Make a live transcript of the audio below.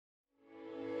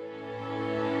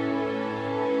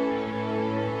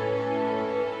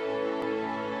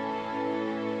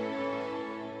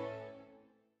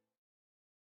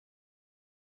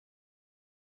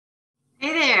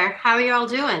How are you all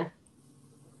doing?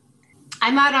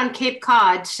 I'm out on Cape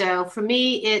Cod, so for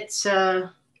me, it's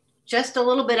just a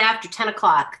little bit after 10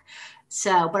 o'clock.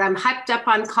 So, but I'm hyped up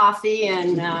on coffee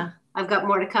and I've got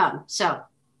more to come. So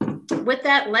with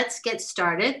that, let's get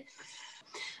started.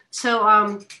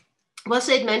 So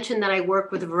Leslie had mentioned that I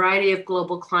work with a variety of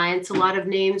global clients, a lot of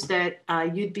names that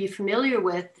you'd be familiar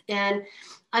with. And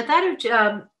I thought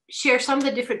I'd share some of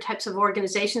the different types of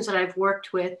organizations that I've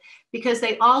worked with because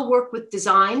they all work with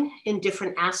design in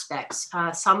different aspects.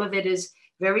 Some of it is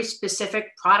very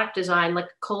specific product design, like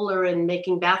Kohler in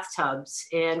making bathtubs,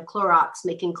 and Clorox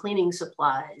making cleaning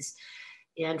supplies,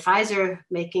 and Pfizer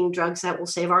making drugs that will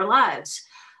save our lives,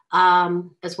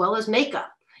 as well as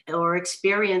makeup or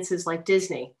experiences like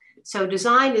Disney. So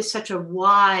design is such a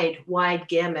wide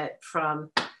gamut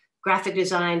from graphic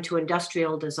design to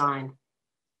industrial design.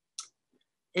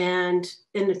 And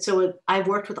so I've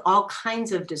worked with all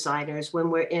kinds of designers when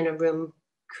we're in a room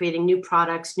creating new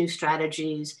products, new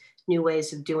strategies, new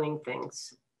ways of doing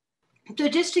things. So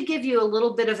just to give you a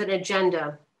little bit of an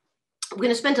agenda, I'm going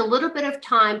to spend a little bit of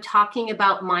time talking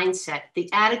about mindset, the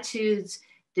attitudes,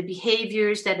 the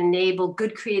behaviors that enable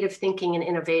good creative thinking and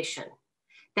innovation.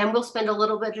 Then we'll spend a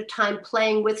little bit of time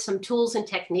playing with some tools and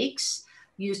techniques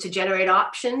used to generate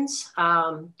options,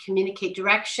 communicate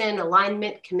direction,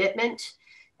 alignment, commitment,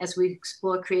 as we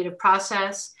explore creative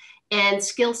process, and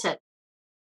skill set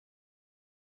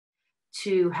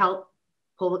to help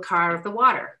pull the car out of the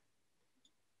water.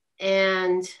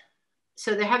 And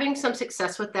so they're having some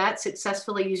success with that,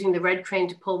 successfully using the red crane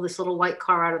to pull this little white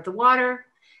car out of the water.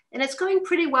 And it's going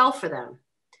pretty well for them.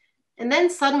 And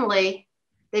then suddenly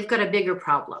they've got a bigger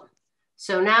problem.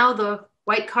 So now the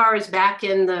white car is back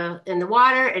in the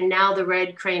water, and now the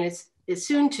red crane is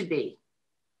soon to be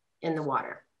in the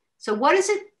water. So what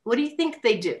do you think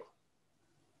they do?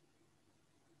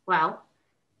 Well,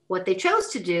 what they chose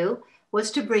to do was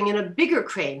to bring in a bigger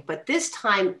crane, but this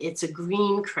time it's a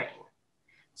green crane.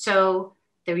 So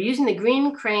they're using the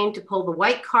green crane to pull the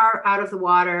white car out of the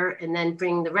water and then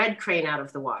bring the red crane out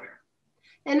of the water.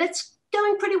 And it's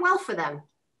going pretty well for them,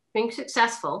 being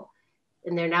successful.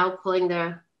 And they're now pulling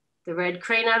the red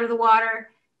crane out of the water.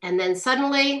 And then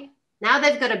suddenly, now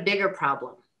they've got a bigger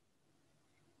problem.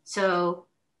 So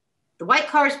the white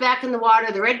car is back in the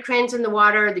water, the red crane's in the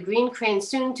water, the green crane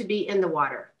soon to be in the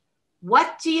water.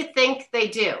 What do you think they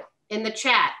do? In the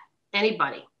chat,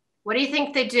 anybody? What do you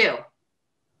think they do?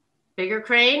 Bigger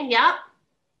crane, yep.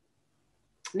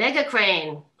 Mega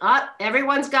crane, oh,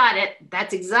 everyone's got it.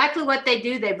 That's exactly what they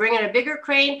do. They bring in a bigger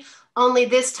crane, only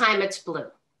this time it's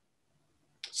blue.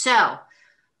 So,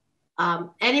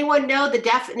 anyone know the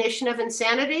definition of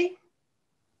insanity?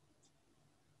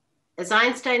 As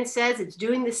Einstein says, it's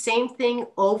doing the same thing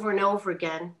over and over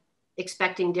again,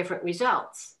 expecting different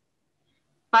results.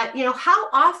 But how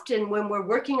often when we're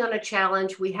working on a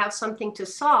challenge, we have something to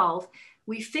solve,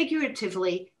 we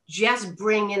figuratively just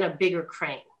bring in a bigger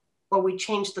crane, or we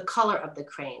change the color of the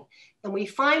crane. And we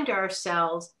find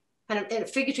ourselves kind of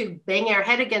figuratively banging our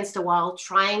head against the wall,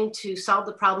 trying to solve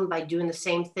the problem by doing the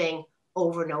same thing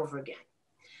over and over again.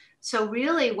 So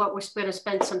really what we're going to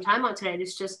spend some time on tonight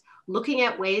is just looking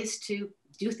at ways to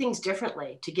do things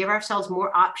differently, to give ourselves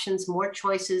more options, more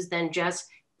choices than just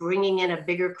bringing in a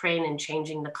bigger crane and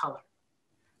changing the color.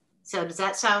 So does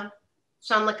that sound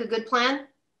like a good plan?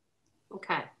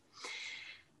 Okay.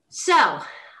 So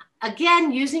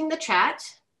again, using the chat,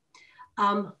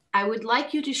 I would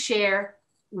like you to share,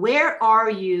 where are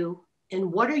you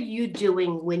and what are you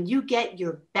doing when you get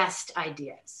your best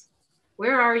ideas?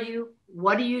 Where are you?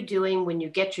 What are you doing when you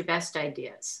get your best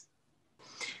ideas?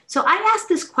 So I ask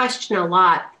this question a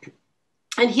lot,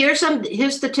 and here's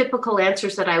the typical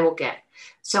answers that I will get.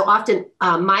 So often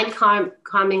mind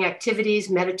calming activities,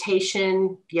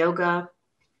 meditation, yoga,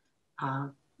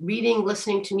 reading,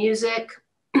 listening to music,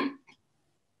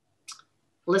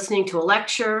 listening to a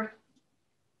lecture,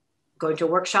 going to a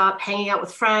workshop, hanging out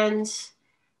with friends,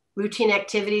 routine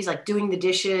activities like doing the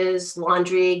dishes,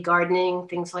 laundry, gardening,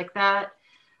 things like that,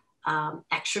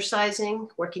 exercising,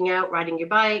 working out, riding your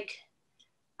bike,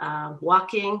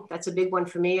 walking. That's a big one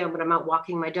for me when I'm out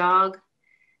walking my dog,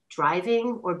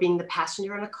 driving or being the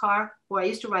passenger in a car. Boy, I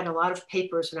used to write a lot of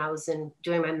papers when I was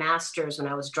doing my master's, when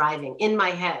I was driving in my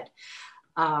head.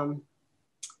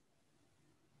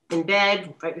 In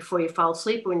bed, right before you fall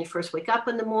asleep, or when you first wake up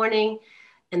in the morning.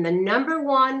 And the number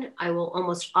one I will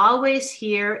almost always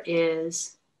hear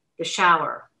is the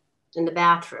shower, in the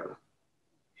bathroom,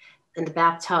 in the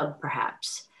bathtub,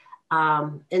 perhaps.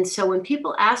 And so when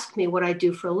people ask me what I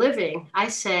do for a living, I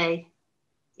say,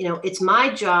 it's my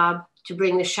job to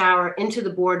bring the shower into the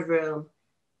boardroom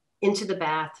into the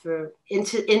bathroom,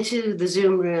 into the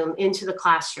Zoom room, into the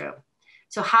classroom.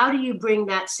 So how do you bring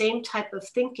that same type of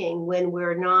thinking when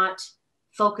we're not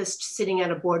focused sitting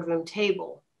at a boardroom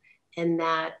table, and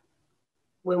that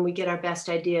when we get our best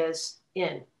ideas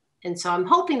in? And so I'm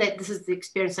hoping that this is the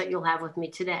experience that you'll have with me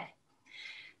today.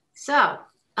 So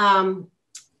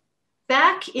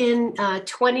back in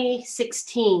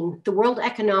 2016, the World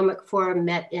Economic Forum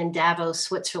met in Davos,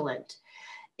 Switzerland.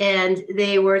 And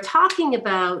they were talking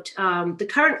about the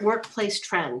current workplace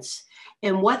trends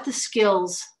and what the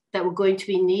skills that were going to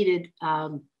be needed,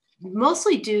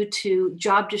 mostly due to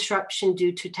job disruption,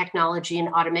 due to technology and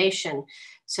automation.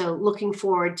 So looking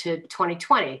forward to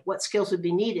 2020, what skills would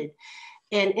be needed?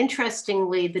 And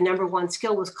interestingly, the number one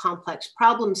skill was complex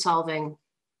problem solving,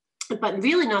 but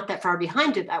really not that far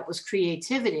behind it, that was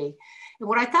creativity. And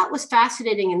what I thought was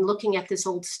fascinating in looking at this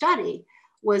old study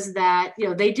was that, you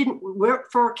know, they we're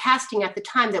forecasting at the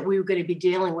time that we were going to be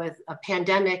dealing with a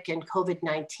pandemic and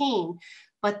COVID-19,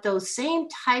 but those same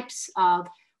types of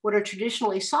what are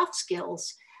traditionally soft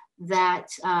skills that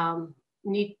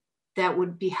that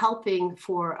would be helping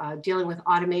for dealing with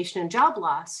automation and job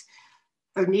loss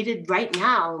are needed right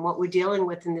now in what we're dealing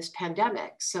with in this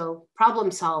pandemic. So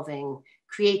problem solving,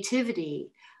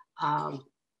 creativity,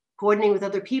 coordinating with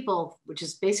other people, which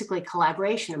is basically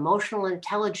collaboration, emotional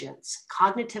intelligence,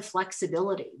 cognitive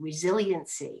flexibility,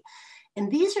 resiliency. And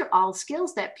these are all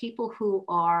skills that people who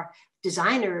are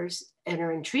designers and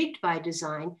are intrigued by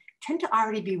design tend to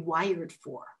already be wired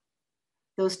for.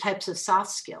 Those types of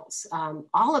soft skills.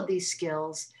 All of these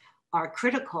skills are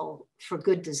critical for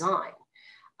good design.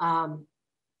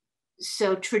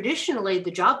 So traditionally, the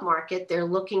job market, they're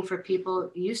looking for people,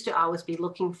 used to always be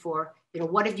looking for, you know,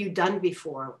 what have you done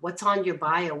before? What's on your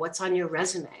bio? What's on your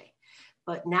resume?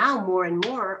 But now more and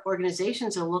more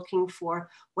organizations are looking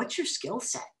for what's your skill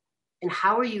set and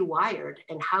how are you wired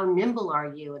and how nimble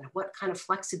are you and what kind of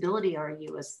flexibility are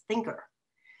you as a thinker?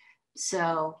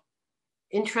 So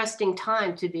interesting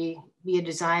time to be a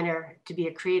designer, to be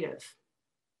a creative.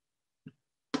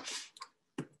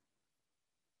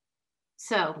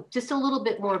 So just a little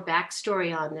bit more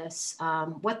backstory on this,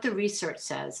 what the research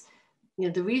says. You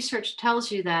know, the research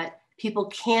tells you that people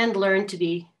can learn to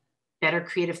be better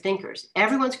creative thinkers.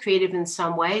 Everyone's creative in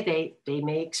some way. They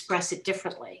may express it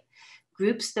differently.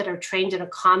 Groups that are trained in a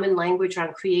common language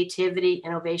around creativity,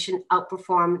 innovation,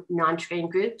 outperform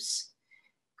non-trained groups.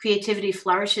 Creativity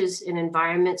flourishes in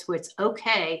environments where it's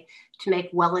okay to make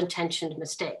well-intentioned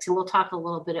mistakes. And we'll talk a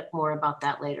little bit more about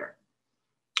that later.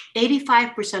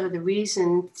 85% of the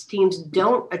reasons teams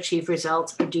don't achieve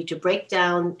results are due to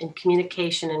breakdown in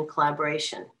communication and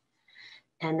collaboration.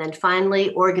 And then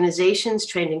finally, organizations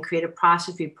trained in creative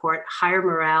process report higher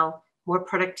morale, more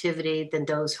productivity than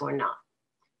those who are not.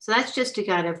 So that's just to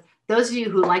kind of, those of you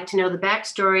who like to know the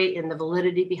backstory and the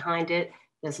validity behind it,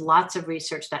 there's lots of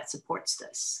research that supports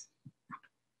this.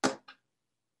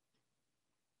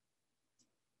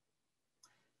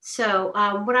 So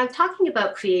when I'm talking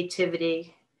about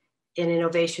creativity and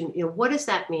innovation, you know, what does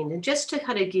that mean? And just to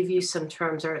kind of give you some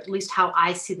terms, or at least how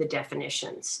I see the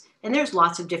definitions, and there's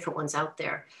lots of different ones out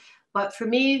there. But for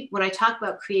me, when I talk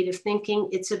about creative thinking,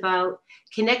 it's about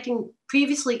connecting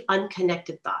previously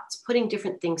unconnected thoughts, putting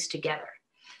different things together.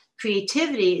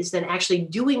 Creativity is then actually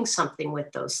doing something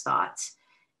with those thoughts.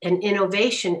 And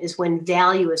innovation is when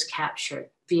value is captured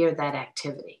via that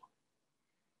activity.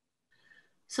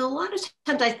 So a lot of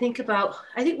times I think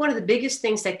one of the biggest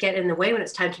things that get in the way when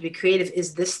it's time to be creative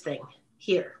is this thing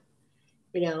here.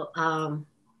 You know,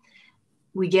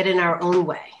 we get in our own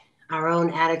way, our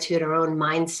own attitude, our own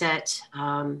mindset.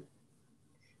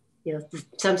 You know,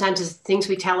 sometimes it's things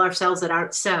we tell ourselves that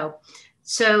aren't so.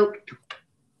 So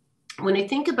when I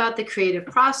think about the creative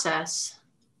process,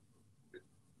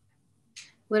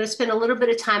 we're going to spend a little bit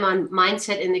of time on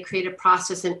mindset in the creative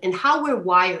process and how we're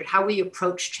wired, how we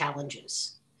approach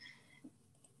challenges.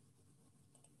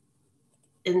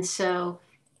 And so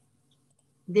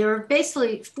there are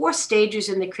basically 4 stages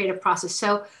in the creative process.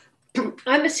 So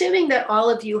I'm assuming that all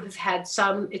of you have had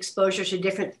some exposure to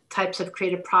different types of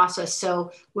creative process.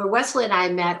 So where Wesley and I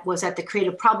met was at the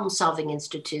Creative Problem Solving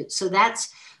Institute. So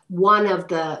that's one of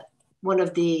the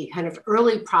kind of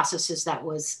early processes that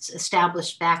was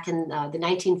established back in the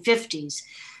 1950s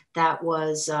that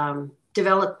was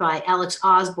developed by Alex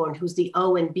Osborne, who's the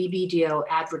O in BBDO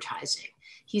advertising.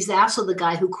 He's also the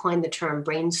guy who coined the term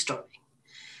brainstorming.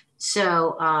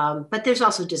 So, but there's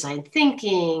also design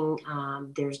thinking,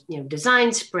 there's, you know,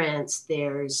 design sprints,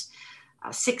 there's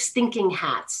 6 thinking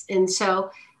hats. And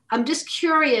so I'm just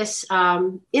curious,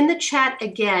 in the chat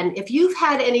again, if you've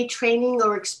had any training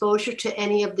or exposure to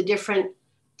any of the different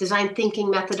design thinking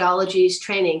methodologies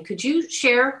training. Could you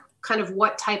share kind of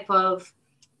what type of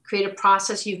creative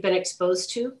process you've been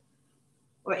exposed to,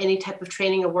 or any type of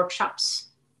training or workshops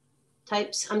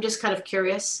types? I'm just kind of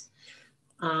curious.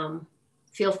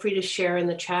 Feel free to share in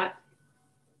the chat.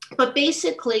 But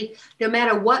basically, no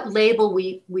matter what label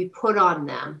we put on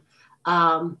them,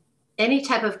 any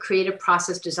type of creative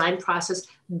process, design process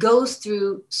goes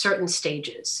through certain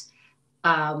stages.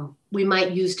 We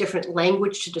might use different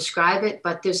language to describe it,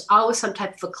 but there's always some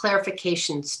type of a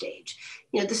clarification stage.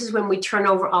 You know, this is when we turn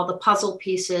over all the puzzle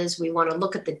pieces. We want to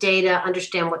look at the data,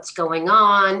 understand what's going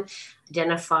on,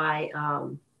 identify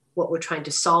what we're trying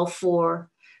to solve for,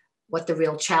 what the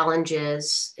real challenge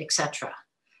is, etc.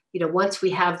 You know, once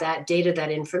we have that data, that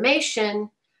information,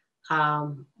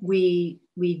 we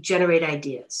generate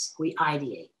ideas, we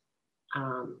ideate.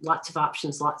 Lots of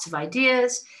options, lots of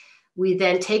ideas. We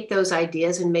then take those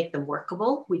ideas and make them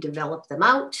workable. We develop them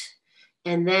out,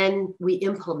 and then we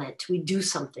implement, we do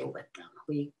something with them.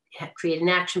 We create an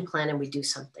action plan and we do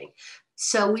something.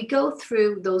 So we go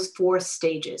through those 4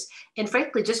 stages. And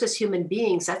frankly, just as human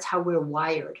beings, that's how we're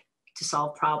wired to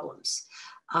solve problems.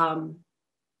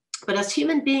 But as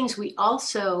human beings, we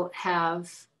also have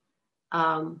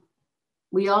a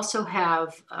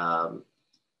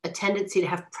tendency to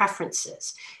have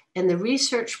preferences. And the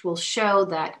research will show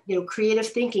that, you know, creative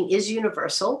thinking is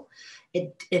universal.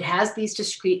 It has these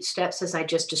discrete steps, as I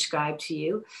just described to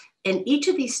you. And each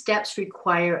of these steps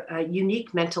require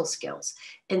unique mental skills.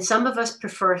 And some of us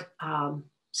prefer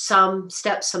some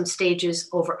steps, some stages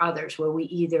over others, where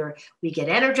we get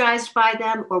energized by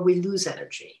them or we lose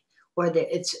energy, or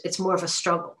it's more of a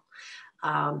struggle.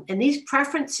 And these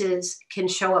preferences can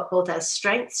show up both as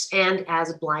strengths and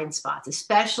as blind spots,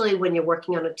 especially when you're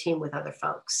working on a team with other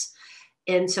folks.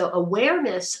 And so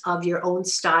awareness of your own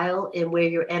style and where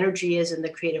your energy is in the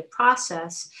creative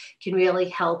process can really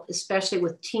help, especially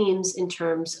with teams, in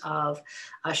terms of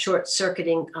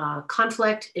short-circuiting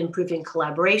conflict, improving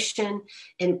collaboration,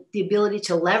 and the ability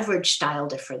to leverage style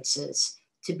differences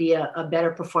to be a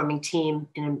better performing team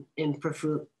and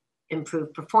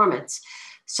improve performance.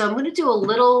 So I'm going to do a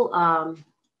little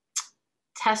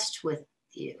test with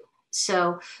you.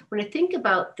 So when I think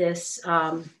about this,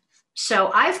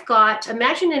 so I've got,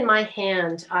 imagine in my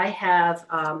hand, I have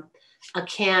a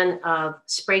can of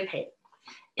spray paint.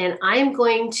 And I'm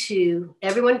going to,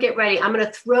 everyone get ready. I'm going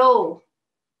to throw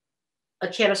a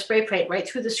can of spray paint right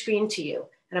through the screen to you.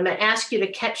 And I'm going to ask you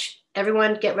to catch,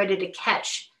 everyone get ready to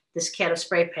catch this can of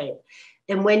spray paint.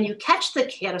 And when you catch the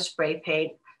can of spray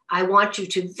paint, I want you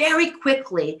to very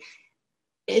quickly,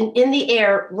 in the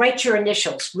air, write your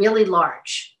initials really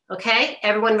large. Okay,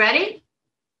 everyone ready?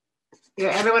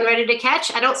 Everyone ready to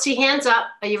catch? I don't see hands up.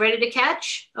 Are you ready to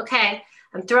catch? Okay,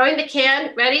 I'm throwing the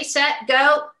can. Ready, set,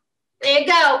 go. There you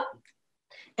go.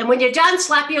 And when you're done,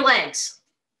 slap your legs.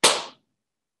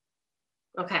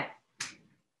 Okay,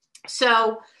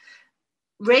 so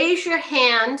raise your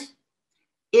hand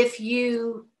if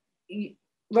you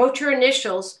wrote your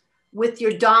initials with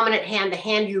your dominant hand, the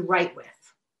hand you write with.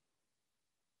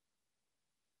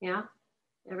 Yeah,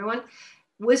 everyone?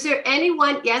 Was there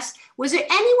anyone, yes, was there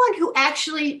anyone who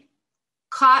actually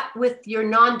caught with your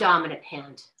non-dominant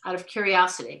hand, out of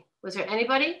curiosity? Was there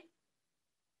anybody?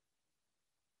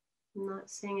 I'm not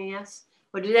seeing a yes.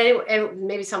 Or did anyone,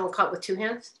 maybe someone caught with 2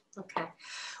 hands? Okay.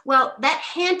 Well, that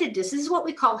handedness, this is what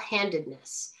we call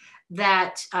handedness.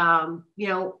 That, you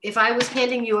know, if I was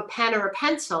handing you a pen or a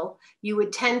pencil, you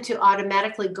would tend to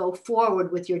automatically go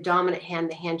forward with your dominant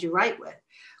hand, the hand you write with.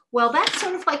 Well, that's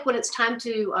sort of like when it's time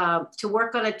to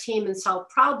work on a team and solve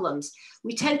problems.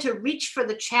 We tend to reach for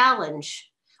the challenge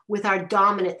with our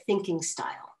dominant thinking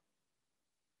style.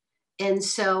 And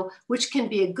so, which can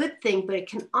be a good thing, but it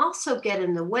can also get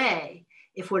in the way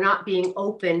if we're not being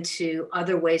open to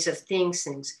other ways of things.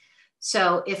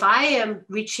 So if I am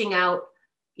reaching out,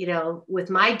 you know, with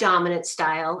my dominant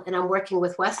style, and I'm working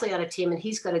with Wesley on a team and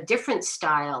he's got a different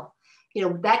style, you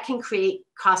know, that can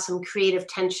cause some creative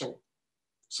tension,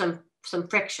 some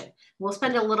friction. We'll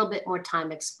spend a little bit more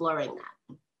time exploring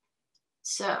that.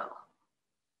 So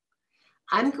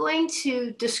I'm going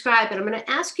to describe it. I'm going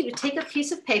to ask you to take a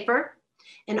piece of paper,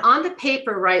 and on the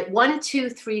paper write 1, 2,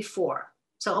 3, 4.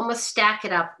 So almost stack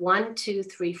it up, 1, 2,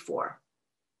 3, 4.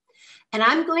 And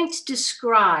I'm going to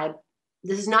describe,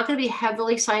 this is not going to be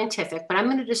heavily scientific, but I'm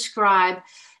going to describe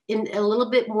in a little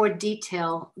bit more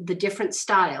detail the different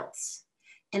styles.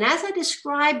 And as I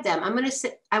describe them, I'm going to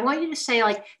say, I want you to say,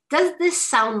 like, does this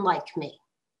sound like me?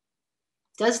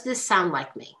 Does this sound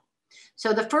like me?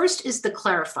 So the first is the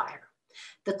clarifier.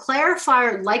 The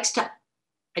clarifier likes to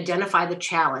identify the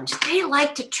challenge. They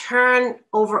like to turn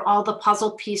over all the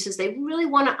puzzle pieces. They really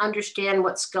want to understand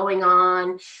what's going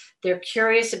on. They're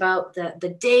curious about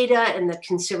the data and the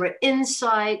consumer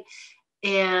insight.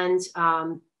 And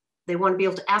they want to be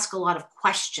able to ask a lot of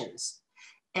questions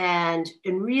and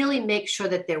really make sure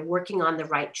that they're working on the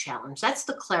right challenge. That's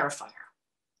the clarifier.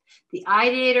 The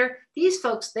ideator, these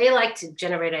folks, they like to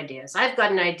generate ideas. I've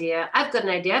got an idea. I've got an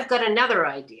idea. I've got another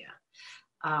idea.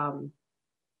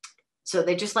 So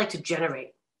they just like to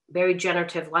generate, very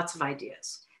generative, lots of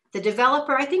ideas. The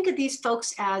developer, I think of these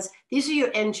folks as, these are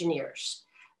your engineers.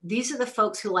 These are the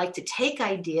folks who like to take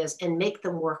ideas and make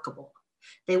them workable.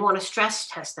 They want to stress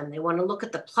test them. They want to look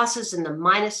at the pluses and the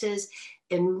minuses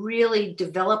and really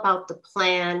develop out the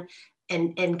plan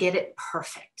and get it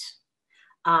perfect.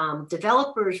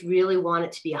 Developers really want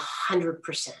it to be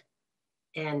 100%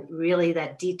 and really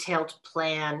that detailed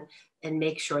plan and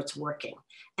make sure it's working.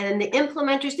 And then the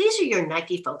implementers, these are your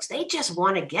Nike folks. They just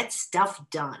want to get stuff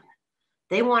done.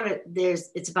 They want to,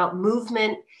 it's about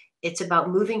movement. It's about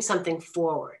moving something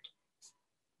forward.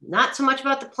 Not so much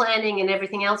about the planning and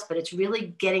everything else, but it's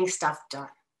really getting stuff done.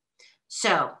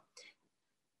 So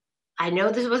I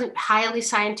know this wasn't highly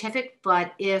scientific,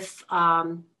 but if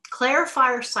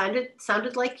clarifier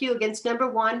sounded like you against number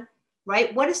one,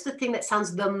 right? What is the thing that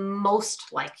sounds the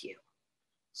most like you?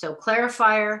 So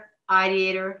clarifier,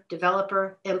 ideator,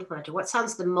 developer, implementer. What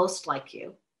sounds the most like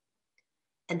you?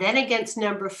 And then against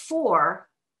number four,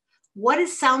 what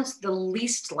sounds the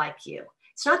least like you?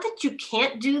 It's not that you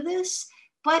can't do this,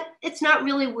 but it's not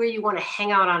really where you want to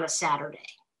hang out on a Saturday.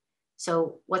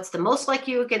 So what's the most like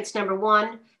you against number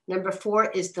one? Number four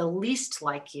is the least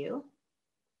like you.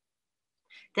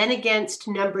 Then against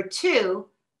number two,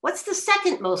 what's the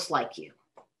second most like you?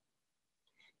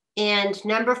 And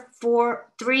number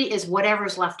three is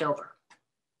whatever's left over.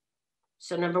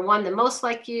 So number one, the most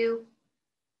like you,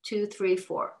 2, 3,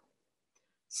 4.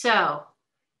 So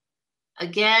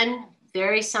again,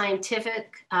 very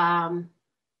scientific.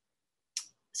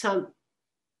 So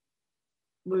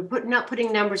we're not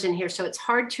putting numbers in here, so it's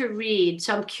hard to read.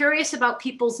 So I'm curious about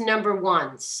people's number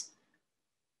ones.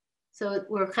 So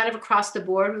we're kind of across the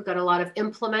board. We've got a lot of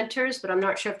implementers, but I'm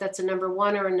not sure if that's a number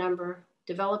one or a number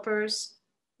developers.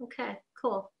 Okay,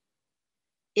 cool.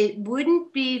 It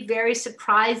wouldn't be very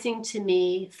surprising to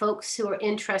me, folks who are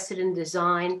interested in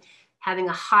design, having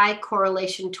a high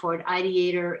correlation toward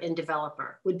ideator and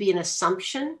developer would be an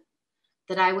assumption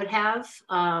that I would have.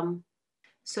 And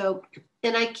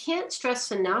I can't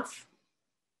stress enough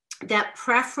that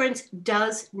preference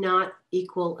does not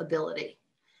equal ability.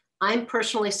 I'm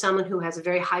personally someone who has a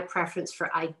very high preference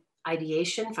for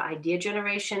ideation, for idea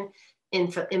generation,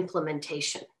 and for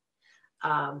implementation.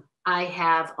 I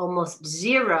have almost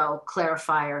zero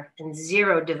clarifier and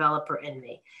zero developer in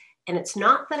me. And it's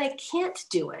not that I can't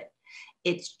do it.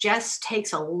 It just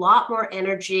takes a lot more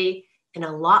energy and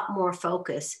a lot more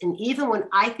focus. And even when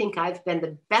I think I've been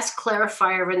the best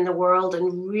clarifier in the world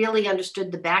and really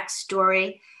understood the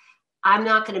backstory, I'm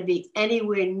not going to be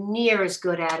anywhere near as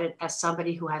good at it as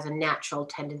somebody who has a natural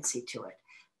tendency to it.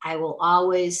 I will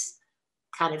always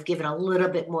kind of give it a little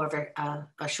bit more of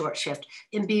a short shift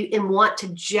and want to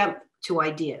jump to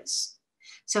ideas.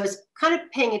 So it's kind of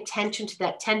paying attention to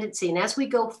that tendency. And as we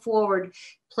go forward,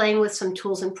 playing with some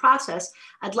tools and process,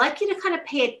 I'd like you to kind of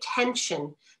pay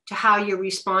attention to how you're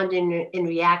responding and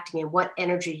reacting and what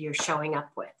energy you're showing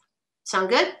up with. Sound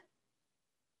good?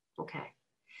 Okay.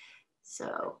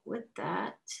 So with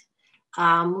that,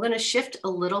 we're going to shift a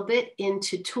little bit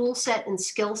into tool set and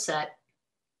skill set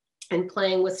and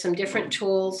playing with some different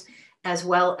tools as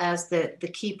well as the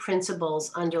key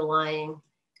principles underlying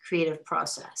creative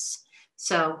process.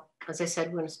 So as I said,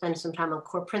 we're going to spend some time on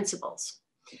core principles.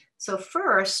 So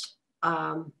first,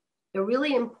 a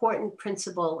really important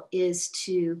principle is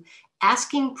to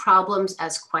asking problems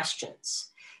as questions.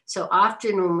 So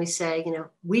often when we say,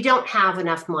 we don't have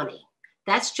enough money,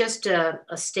 that's just a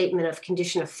statement of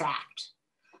condition of fact.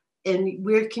 And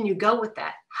where can you go with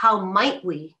that? How might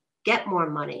we get more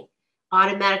money?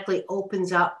 Automatically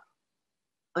opens up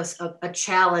a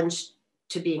challenge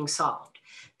to being solved.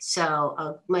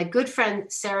 So my good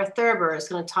friend, Sarah Thurber, is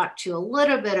going to talk to you a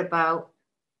little bit about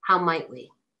how might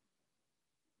we.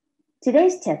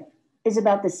 Today's tip is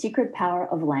about the secret power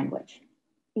of language.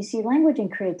 You see, language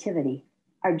and creativity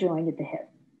are joined at the hip.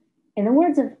 In the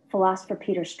words of philosopher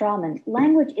Peter Strawman,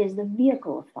 language is the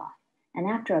vehicle of thought. And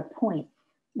after a point,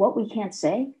 what we can't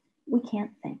say, we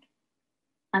can't think.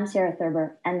 I'm Sarah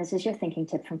Thurber, and this is your thinking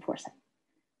tip from Foresight.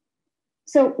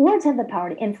 So words have the power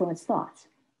to influence thoughts.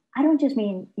 I don't just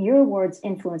mean your words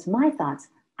influence my thoughts.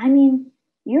 I mean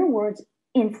your words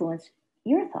influence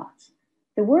your thoughts.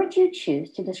 The words you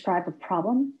choose to describe a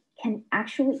problem can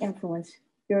actually influence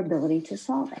your ability to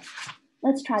solve it.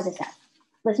 Let's try this out.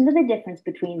 Listen to the difference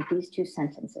between these two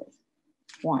sentences.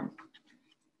 1,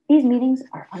 these meetings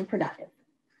are unproductive.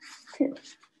 2,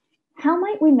 how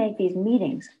might we make these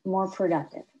meetings more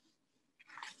productive?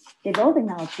 They both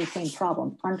acknowledge the same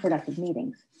problem, unproductive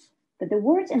meetings, but the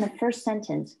words in the first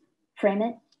sentence frame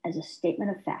it as a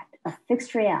statement of fact, a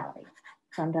fixed reality,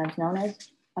 sometimes known as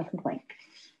a complaint.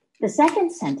 The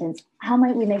second sentence, how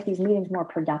might we make these meetings more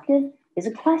productive, is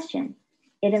a question.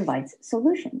 It invites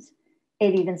solutions.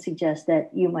 It even suggests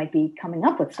that you might be coming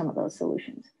up with some of those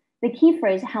solutions. The key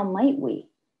phrase, how might we,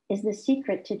 is the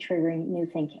secret to triggering new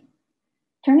thinking.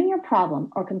 Turning your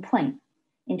problem or complaint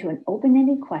into an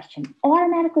open-ended question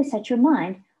automatically sets your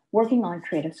mind working on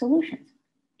creative solutions.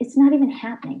 It's not even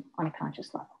happening on a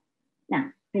conscious level. Now,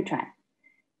 you try it.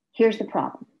 Here's the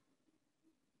problem.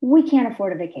 We can't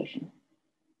afford a vacation.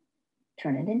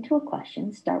 Turn it into a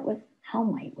question. Start with, how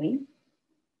might we?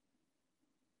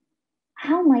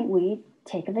 How might we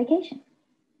take a vacation?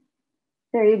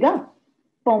 There you go.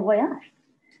 Bon voyage.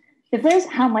 The phrase,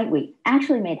 how might we,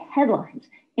 actually made headlines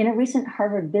in a recent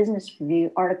Harvard Business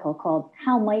Review article called,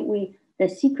 How Might We, the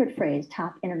secret phrase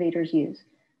top innovators use.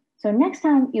 So next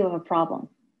time you have a problem,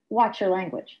 watch your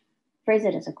language. Phrase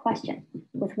it as a question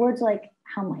with words like,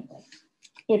 how might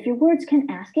we? If your words can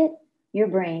ask it, your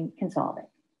brain can solve it.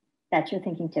 That's your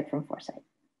thinking tip from Foresight.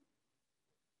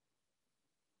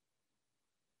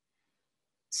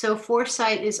 So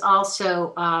Foresight is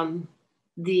also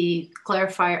the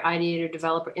clarifier, ideator,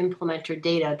 developer, implementer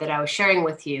data that I was sharing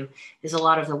with you is a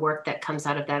lot of the work that comes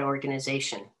out of that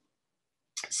organization.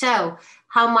 So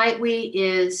how might we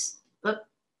is, oh,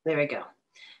 there we go.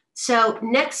 So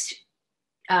next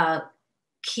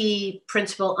key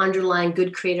principle underlying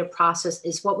good creative process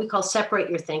is what we call separate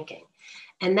your thinking.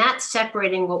 And that's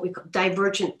separating what we call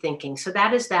divergent thinking. So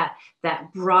that is that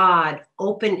broad,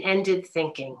 open-ended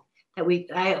thinking that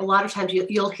a lot of times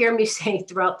you'll hear me say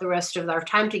throughout the rest of our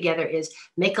time together is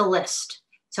make a list.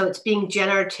 So it's being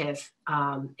generative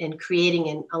and creating.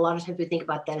 And a lot of times we think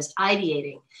about that as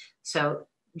ideating. So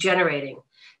generating.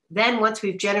 Then once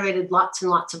we've generated lots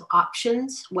and lots of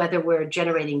options, whether we're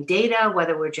generating data,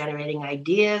 whether we're generating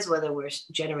ideas, whether we're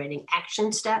generating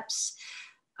action steps,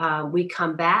 we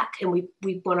come back and we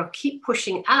want to keep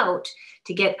pushing out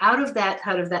to get out of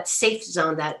that safe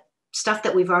zone, that stuff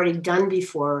that we've already done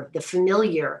before, the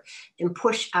familiar, and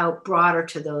push out broader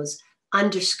to those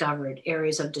undiscovered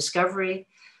areas of discovery.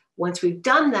 Once we've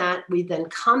done that, we then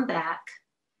come back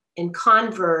and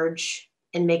converge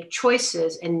and make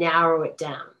choices and narrow it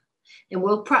down. And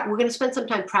we're going to spend some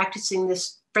time practicing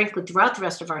this, frankly, throughout the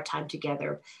rest of our time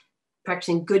together,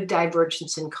 practicing good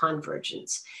divergence and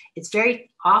convergence. It's very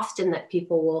often that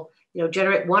people will,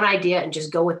 generate one idea and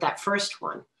just go with that first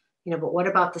one. But what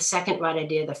about the second right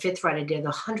idea, the fifth right idea, the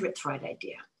 100th right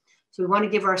idea? So we want to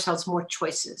give ourselves more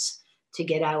choices to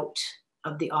get out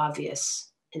of the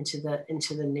obvious into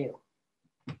the new.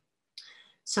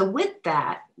 So with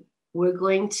that, we're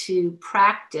going to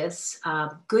practice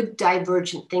good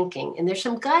divergent thinking. And there's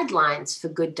some guidelines for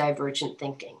good divergent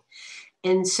thinking.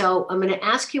 And so I'm going to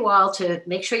ask you all to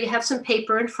make sure you have some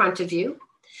paper in front of you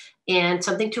and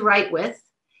something to write with.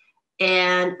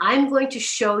 And I'm going to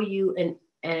show you an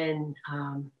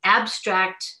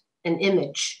abstract, an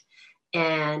image.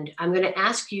 And I'm going to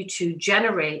ask you to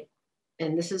generate,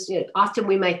 and this is, often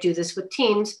we might do this with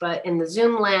teams, but in the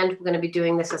Zoom land, we're going to be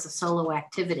doing this as a solo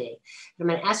activity. I'm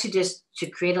going to ask you just to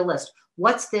create a list.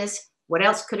 What's this? What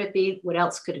else could it be? What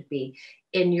else could it be?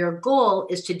 And your goal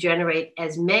is to generate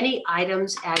as many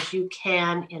items as you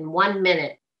can in 1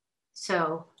 minute.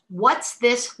 So what's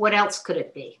this? What else could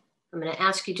it be? I'm going to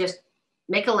ask you just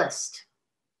make a list.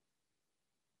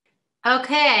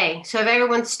 Okay, so if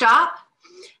everyone stop,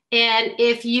 and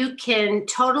if you can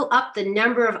total up the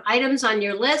number of items on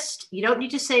your list, you don't need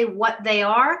to say what they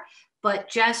are, but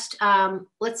just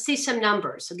let's see some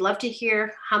numbers. I'd love to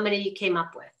hear how many you came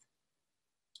up with.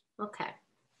 Okay.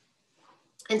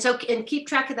 And keep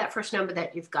track of that first number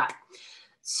that you've got.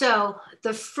 So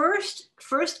the first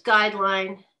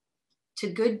guideline to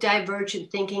good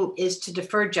divergent thinking is to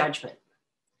defer judgment.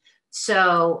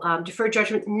 So defer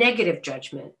judgment, negative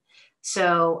judgment.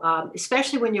 So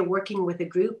especially when you're working with a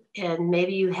group and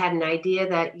maybe you had an idea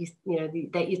that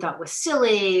you thought was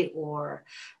silly, or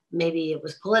maybe it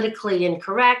was politically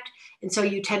incorrect, and so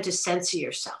you tend to censor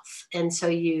yourself, and so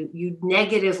you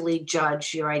negatively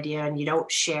judge your idea and you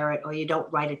don't share it or you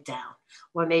don't write it down,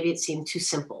 or maybe it seemed too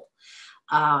simple.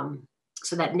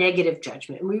 So that negative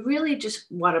judgment, and we really just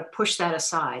want to push that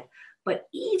aside. But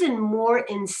even more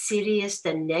insidious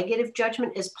than negative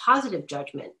judgment is positive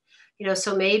judgment.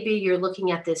 So maybe you're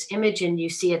looking at this image and you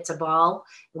see it's a ball.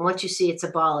 And once you see it's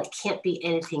a ball, it can't be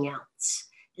anything else.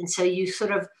 And so you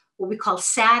sort of what we call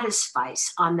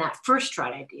satisfice on that first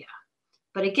right idea.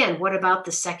 But again, what about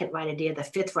the second right idea, the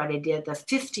fifth right idea, the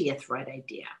 50th right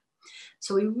idea?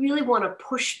 So we really want to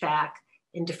push back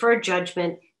and defer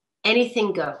judgment.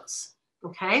 Anything goes,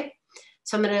 okay?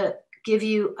 So I'm going to give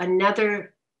you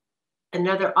another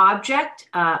object,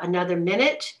 another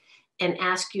minute, and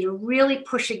ask you to really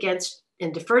push against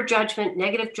and defer judgment,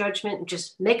 negative judgment, and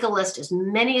just make a list, as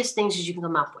many things as you can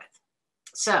come up with.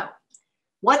 So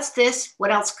what's this?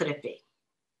 What else could it be?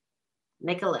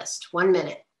 Make a list, 1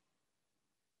 minute.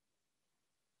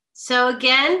 So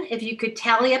again, if you could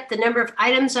tally up the number of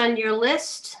items on your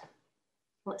list.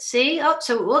 Let's see. Oh,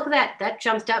 so look at that. That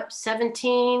jumped up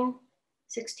 17,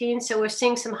 16. So we're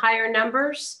seeing some higher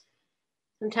numbers.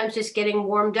 Sometimes just getting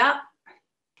warmed up.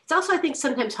 It's also, I think,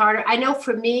 sometimes harder. I know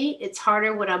for me, it's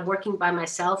harder when I'm working by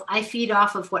myself. I feed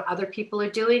off of what other people are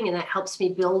doing, and that helps me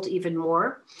build even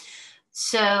more.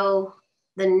 So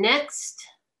the next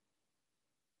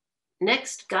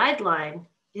guideline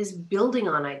is building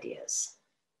on ideas.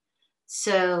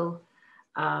 So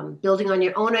building on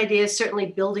your own ideas, certainly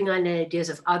building on the ideas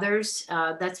of others.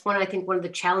 That's I think one of the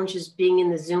challenges being in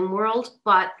the Zoom world,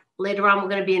 but later on we're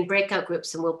going to be in breakout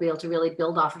groups and we'll be able to really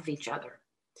build off of each other.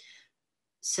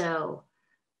 So,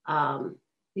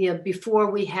 before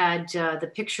we had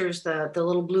the pictures, the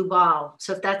little blue ball.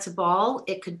 So if that's a ball,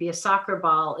 it could be a soccer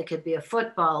ball, it could be a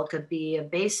football, it could be a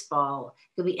baseball,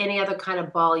 it could be any other kind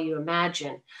of ball you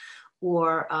imagine.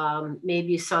 Or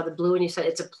maybe you saw the blue and you said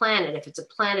it's a planet. If it's a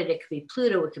planet, it could be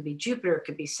Pluto, it could be Jupiter, it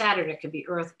could be Saturn, it could be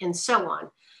Earth, and so on.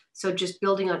 So just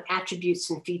building on attributes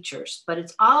and features, but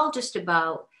it's all just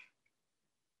about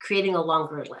creating a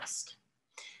longer list.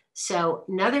 So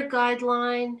another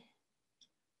guideline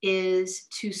is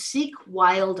to seek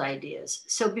wild ideas.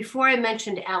 So before I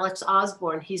mentioned Alex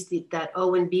Osborne, he's that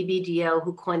O and BBDO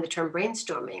who coined the term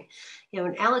brainstorming.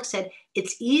 And Alex said,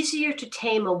 it's easier to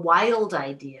tame a wild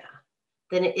idea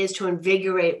than it is to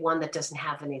invigorate one that doesn't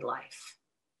have any life.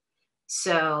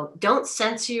 So don't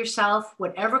censor yourself.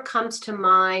 Whatever comes to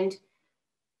mind,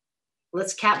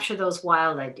 let's capture those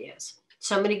wild ideas.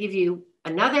 So I'm going to give you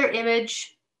another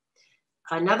image,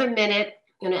 another minute.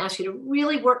 I'm going to ask you to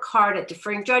really work hard at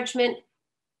deferring judgment.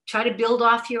 Try to build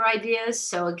off your ideas.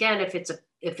 So again, if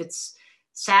it's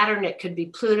Saturn, it could be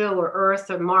Pluto or Earth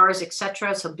or Mars,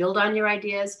 etc. So build on your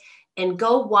ideas and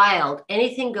go wild.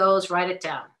 Anything goes, write it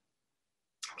down.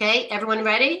 Okay, everyone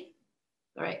ready?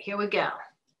 All right, here we go.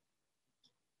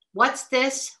 What's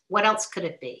this? What else could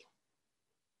it be?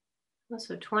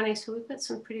 So 20, so we've got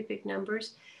some pretty big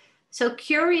numbers. So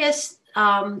curious,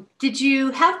 did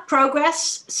you have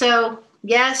progress? So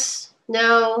yes,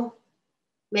 no,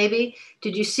 maybe.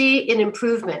 Did you see an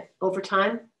improvement over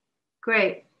time?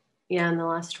 Great. Yeah, in the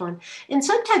last one. And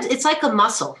sometimes it's like a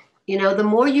muscle. The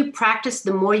more you practice,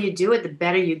 the more you do it, the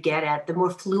better you get at, the more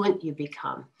fluent you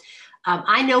become.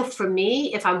 I know for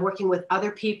me, if I'm working with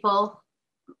other people,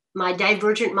 my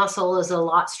divergent muscle is a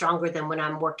lot stronger than when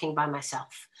I'm working by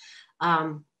myself.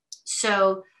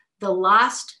 So the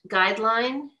last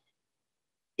guideline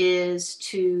is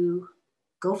to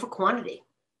go for quantity.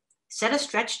 Set a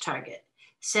stretch target.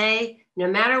 Say, no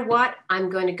matter what, I'm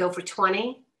going to go for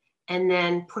 20 and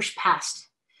then push past.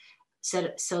 Set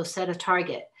a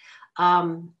target.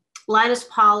 Linus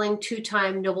Pauling,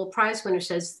 2-time Nobel Prize winner,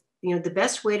 says, the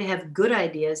best way to have good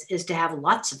ideas is to have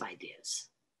lots of ideas.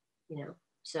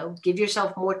 So give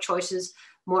yourself more choices,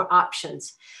 more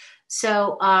options.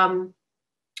 So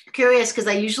curious, because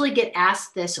I usually get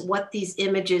asked this, what these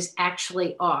images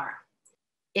actually are.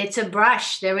 It's a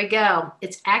brush. There we go.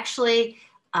 It's actually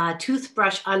a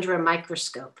toothbrush under a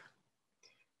microscope.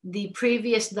 The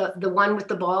one with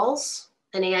the balls,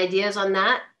 any ideas on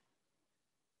that?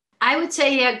 I would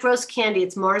say, yeah, gross candy.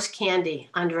 It's Mars candy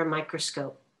under a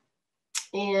microscope.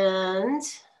 And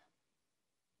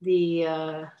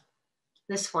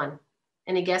this one,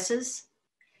 any guesses?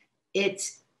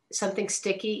 It's something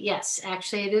sticky. Yes,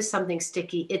 actually it is something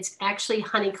sticky. It's actually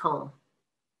honeycomb.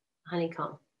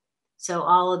 So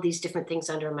all of these different things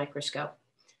under a microscope.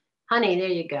 Honey, there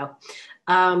you go.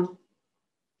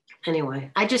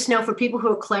 Anyway, I just know for people who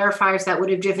are clarifiers, that would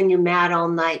have driven you mad all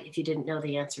night if you didn't know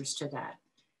the answers to that.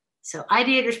 So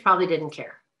ideators probably didn't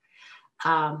care.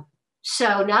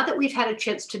 So now that we've had a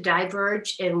chance to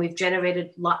diverge and we've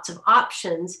generated lots of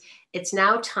options, it's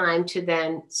now time to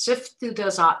then sift through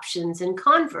those options and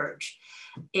converge.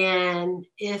 And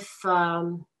if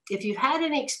you've had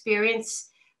any experience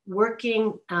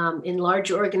working in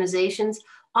large organizations,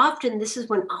 often this is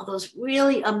when all those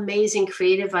really amazing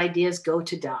creative ideas go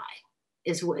to die,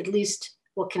 is at least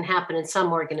what can happen in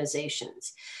some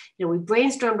organizations. You know, we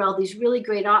brainstormed all these really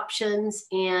great options,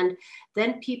 and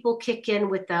then people kick in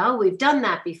with the, oh, we've done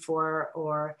that before,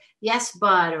 or yes,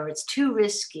 but, or it's too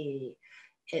risky,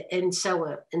 and so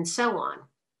on and so on.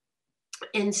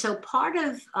 And so part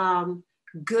of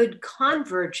good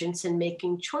convergence and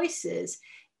making choices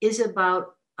is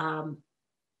about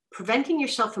preventing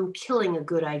yourself from killing a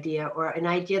good idea or an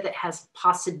idea that has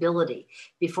possibility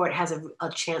before it has a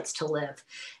chance to live.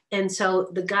 And so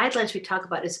the guidelines we talk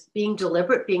about is being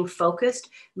deliberate, being focused,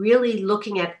 really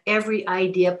looking at every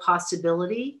idea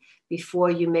possibility before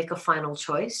you make a final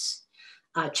choice.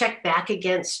 Check back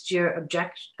against your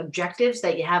objectives,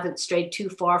 that you haven't strayed too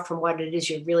far from what it is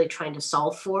you're really trying to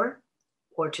solve for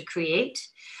or to create.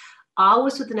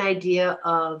 Always with an idea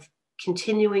of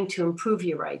continuing to improve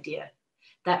your idea.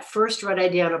 That first red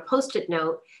idea on a Post-it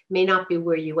note may not be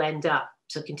where you end up.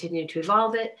 So continue to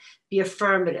evolve it, be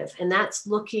affirmative. And that's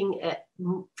looking at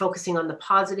focusing on the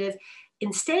positive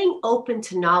and staying open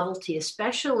to novelty,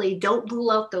 especially don't rule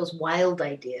out those wild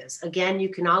ideas. Again, you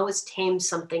can always tame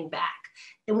something back.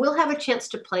 And we'll have a chance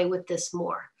to play with this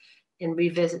more and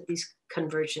revisit these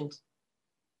convergent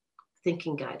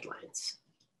thinking guidelines.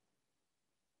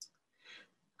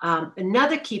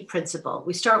 Another key principle,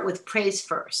 we start with praise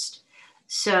first.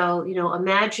 So, you know,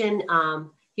 imagine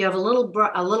you have a little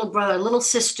brother, a little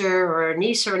sister, or a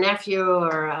niece or a nephew,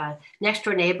 or a next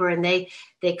door neighbor, and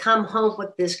they come home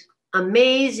with this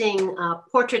amazing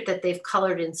portrait that they've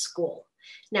colored in school.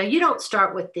 Now, you don't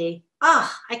start with the,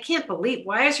 oh, I can't believe,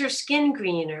 why is her skin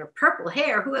green, or purple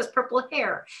hair? Who has purple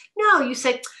hair? No, you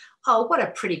say, oh, what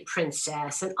a pretty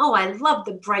princess. And oh, I love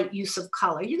the bright use of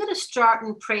color. You're going to start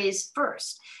and praise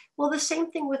first. Well, the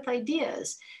same thing with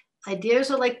ideas. Ideas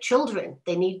are like children.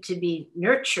 They need to be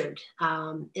nurtured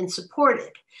and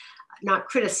supported, not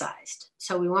criticized.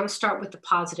 So we want to start with the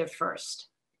positive first.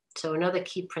 So another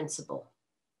key principle.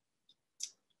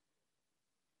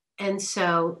 And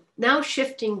so now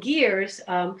shifting gears,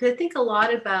 because I think a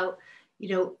lot about, you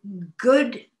know,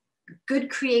 good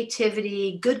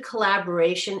creativity, good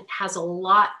collaboration has a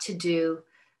lot to do,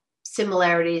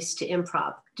 similarities to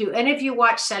improv. Do any of you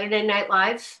watch Saturday Night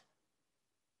Live?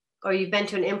 Or you've been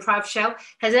to an improv show?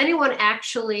 Has anyone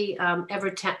actually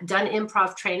ever done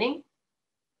improv training?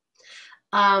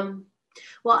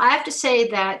 Well, I have to say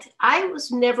that I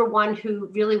was never one who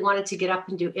really wanted to get up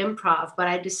and do improv, but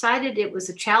I decided it was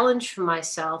a challenge for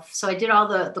myself. So I did all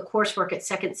the coursework at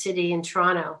Second City in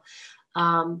Toronto.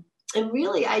 And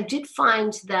really, I did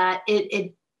find that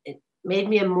it made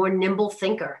me a more nimble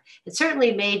thinker. It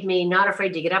certainly made me not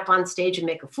afraid to get up on stage and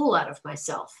make a fool out of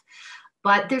myself.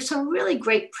 But there's some really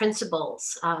great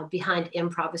principles behind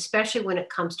improv, especially when it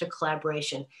comes to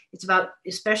collaboration. It's about,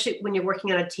 especially when you're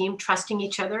working on a team, trusting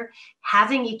each other,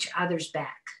 having each other's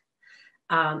back,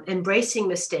 embracing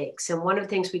mistakes. And one of the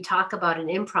things we talk about in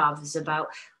improv is about,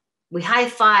 we high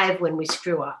five when we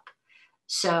screw up.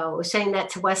 So we're saying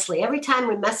that to Wesley, every time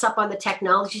we mess up on the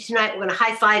technology tonight, we're going to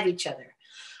high five each other.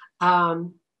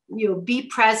 You know, be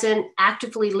present,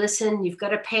 actively listen. You've got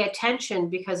to pay attention,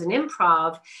 because in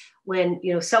improv, when,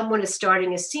 you know, someone is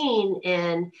starting a scene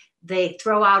and they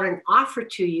throw out an offer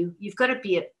to you, you've got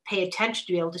to pay attention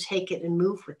to be able to take it and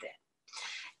move with it.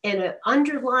 And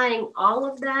underlying all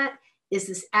of that is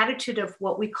this attitude of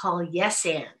what we call yes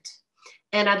and.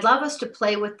 And I'd love us to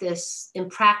play with this in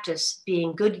practice,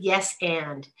 being good yes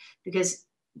and, because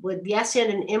with yes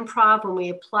and improv, when we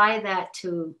apply that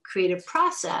to creative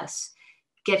process,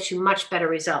 gets you much better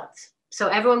results. So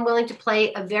everyone willing to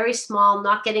play a very small,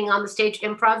 not getting on the stage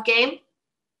improv game?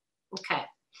 Okay.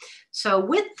 So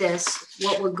with this,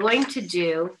 what we're going to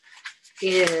do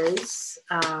is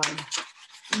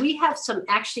we have some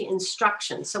actually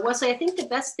instructions. So Wesley, I think the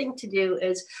best thing to do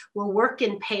is we'll work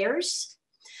in pairs,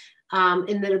 and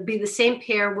then it'll be the same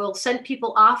pair. We'll send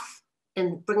people off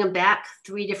and bring them back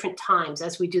 3 different times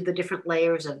as we do the different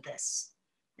layers of this.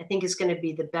 I think it's going to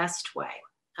be the best way.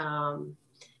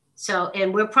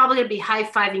 And we're probably going to be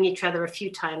high-fiving each other a few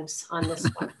times on this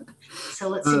one. So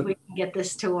let's see if we can get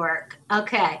this to work.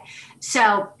 Okay,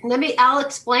 so I'll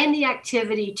explain the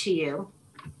activity to you.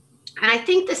 And I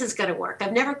think this is going to work.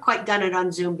 I've never quite done it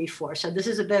on Zoom before, so this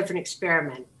is a bit of an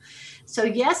experiment. So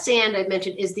yes, and I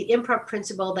mentioned is the improv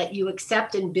principle that you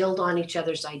accept and build on each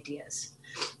other's ideas.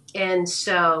 And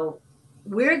so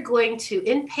we're going to,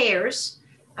 in pairs,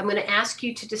 I'm going to ask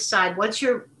you to decide, once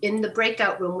you're in the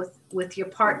breakout room with your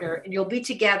partner, and you'll be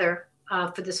together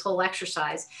for this whole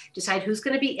exercise, decide who's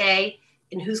going to be A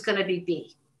and who's going to be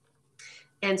B.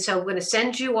 And so we're going to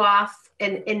send you off,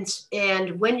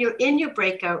 and when you're in your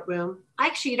breakout room,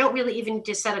 actually, you don't really even need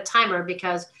to set a timer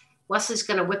because Wesley's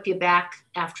going to whip you back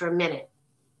after a minute,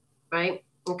 right?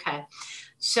 Okay.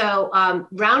 So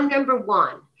round number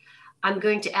one, I'm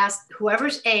going to ask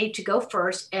whoever's A to go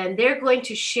first, and they're going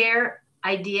to share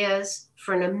ideas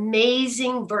for an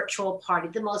amazing virtual party,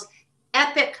 the most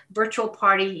epic virtual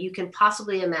party you can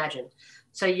possibly imagine.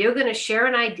 So you're going to share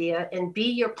an idea, and B,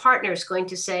 your partner is going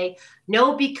to say,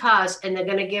 no, because, and they're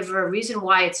going to give her a reason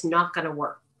why it's not going to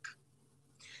work.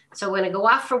 So we're going to go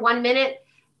off for 1 minute.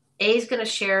 A is going to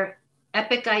share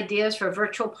epic ideas for a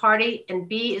virtual party, and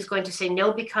B is going to say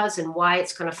no, because, and why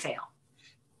it's going to fail.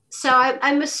 So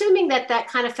I'm assuming that that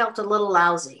kind of felt a little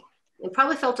lousy. It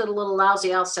probably felt it a little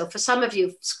lousy also for some of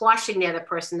you squashing the other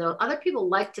person, though. Other people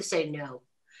like to say no.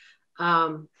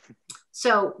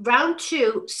 So round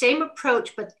two, same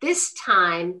approach, but this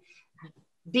time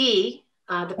B,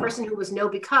 the person who was no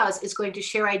because, is going to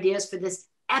share ideas for this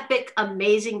epic,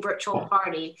 amazing virtual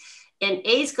party. And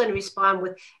A is going to respond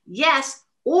with yes,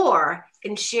 or,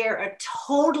 and share a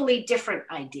totally different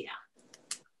idea.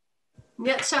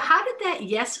 Yeah, so how did that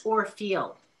yes or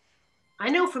feel? I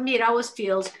know for me, it always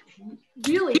feels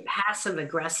really passive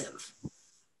aggressive.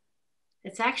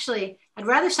 It's actually, I'd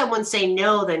rather someone say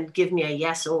no than give me a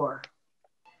yes or.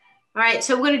 All right,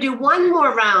 so we're going to do one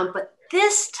more round, but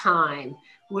this time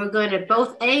we're going to,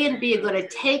 both A and B are going to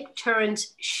take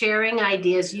turns sharing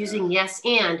ideas using yes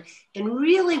and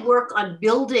really work on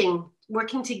building,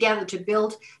 working together to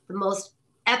build the most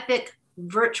epic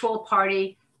virtual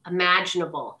party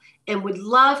imaginable. And would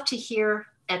love to hear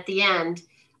at the end,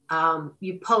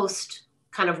 you post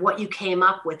kind of what you came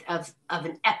up with of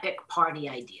an epic party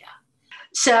idea.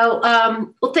 So,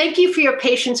 well, thank you for your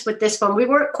patience with this one. We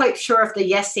weren't quite sure if the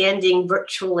yes anding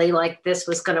virtually like this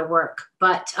was going to work,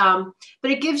 but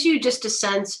it gives you just a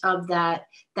sense of that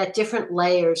different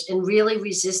layers and really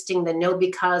resisting the no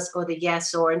because or the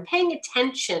yes or, and paying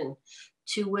attention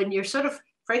to when you're sort of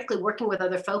frankly working with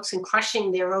other folks and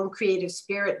crushing their own creative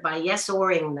spirit by yes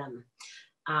oring them,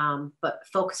 but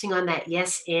focusing on that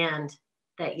yes and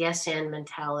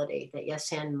mentality, that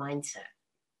yes and mindset.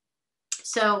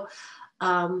 So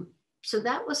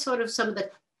that was sort of some of the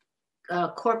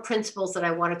core principles that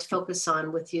I wanted to focus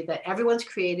on with you, that everyone's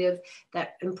creative,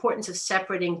 that importance of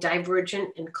separating divergent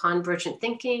and convergent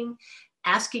thinking,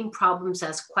 asking problems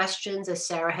as questions, as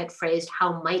Sarah had phrased,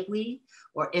 how might we,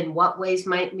 or in what ways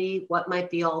might we, what might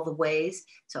be all the ways.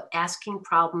 So asking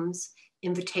problems,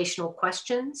 invitational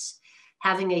questions,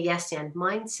 having a yes and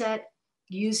mindset,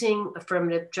 using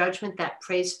affirmative judgment, that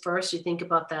praise first. You think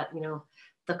about that,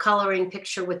 the coloring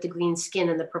picture with the green skin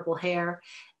and the purple hair,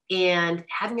 and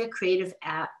having a creative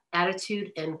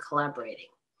attitude and collaborating.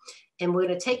 And we're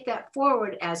going to take that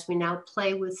forward as we now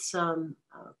play with some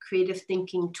creative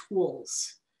thinking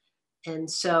tools. And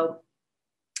so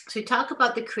we talk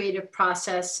about the creative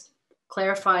process,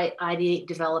 clarify, ideate,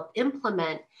 develop,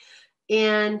 implement.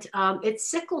 And it's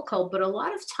cyclical, but a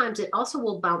lot of times it also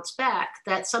will bounce back.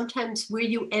 That sometimes where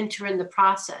you enter in the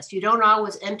process, you don't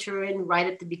always enter in right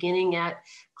at the beginning at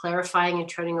clarifying and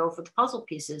turning over the puzzle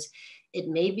pieces. It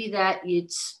may be that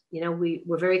it's,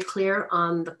 we're very clear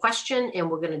on the question and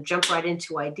we're going to jump right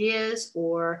into ideas,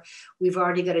 or we've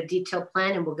already got a detailed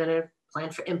plan and we're going to plan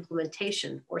for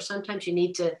implementation. Or sometimes you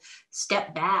need to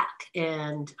step back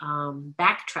and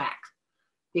backtrack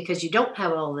because you don't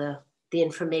have all the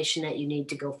information that you need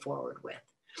to go forward with.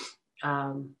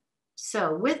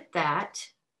 So with that,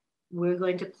 we're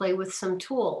going to play with some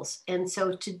tools. And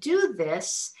so to do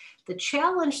this, the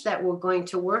challenge that we're going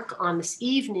to work on this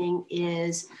evening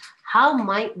is how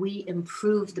might we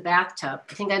improve the bathtub?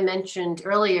 I think I mentioned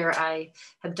earlier, I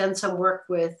have done some work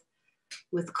with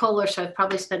Kohler, so I've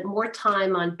probably spent more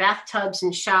time on bathtubs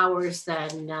and showers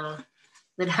than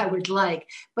I would like,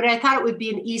 but I thought it would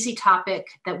be an easy topic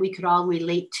that we could all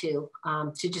relate to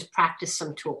just practice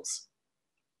some tools.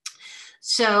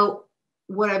 So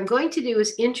what I'm going to do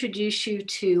is introduce you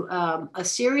to a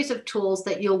series of tools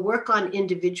that you'll work on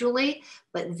individually,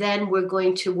 but then we're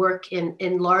going to work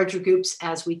in larger groups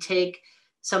as we take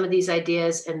some of these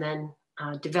ideas and then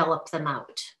develop them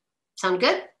out. Sound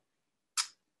good?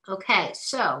 Okay,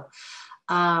 so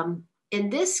in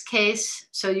this case,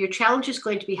 so your challenge is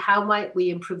going to be how might we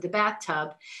improve the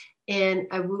bathtub? And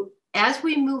as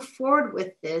we move forward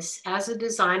with this, as a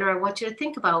designer, I want you to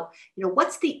think about,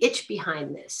 what's the itch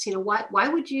behind this? Why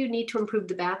would you need to improve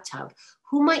the bathtub?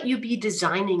 Who might you be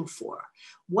designing for?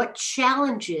 What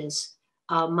challenges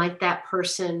might that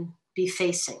person be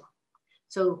facing?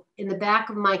 So in the back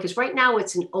of mind, because right now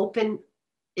it's an open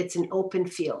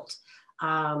field.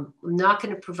 I'm not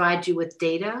going to provide you with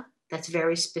data that's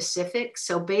very specific.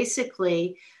 So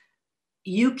basically,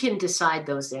 you can decide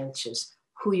those answers,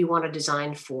 who you want to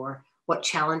design for, what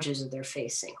challenges they're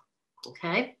facing,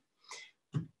 okay?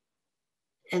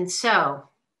 And so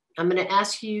I'm going to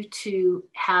ask you to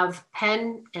have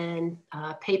pen and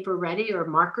paper ready, or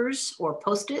markers or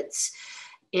Post-its.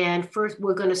 And first,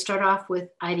 we're going to start off with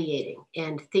ideating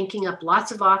and thinking up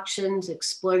lots of options,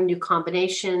 exploring new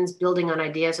combinations, building on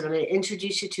ideas. And I'm going to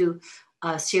introduce you to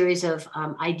a series of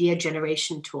idea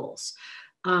generation tools.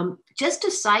 Just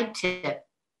a side tip,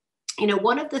 you know,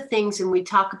 one of the things, and we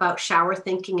talk about shower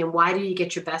thinking and why do you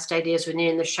get your best ideas when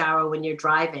you're in the shower, when you're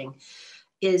driving,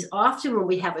 is often when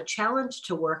we have a challenge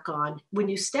to work on, when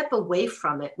you step away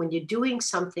from it, when you're doing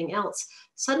something else,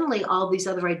 suddenly all these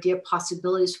other idea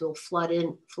possibilities will flood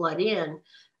in. I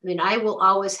mean, I will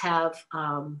always have,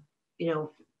 you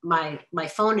know, my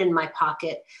phone in my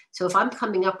pocket. So if I'm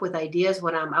coming up with ideas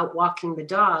when I'm out walking the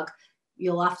dog,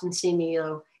 you'll often see me, you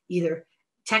know, either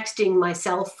texting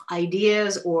myself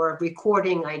ideas or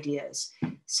recording ideas.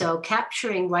 So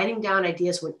capturing, writing down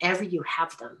ideas whenever you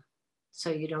have them, so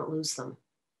you don't lose them.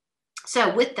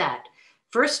 So with that,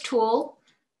 first tool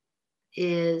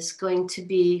is going to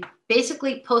be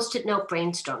basically Post-it note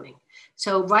brainstorming.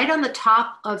 So right on the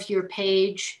top of your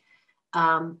page,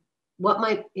 what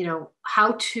might, you know,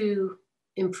 how to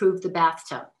improve the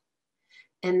bathtub.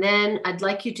 And then I'd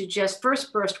like you to just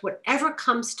first burst whatever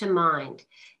comes to mind.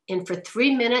 And for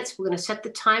 3 minutes, we're going to set the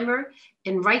timer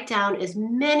and write down as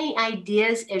many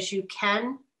ideas as you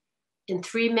can in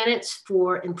 3 minutes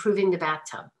for improving the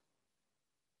bathtub.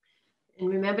 And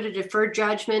remember to defer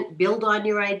judgment, build on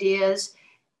your ideas,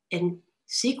 and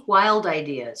seek wild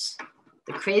ideas.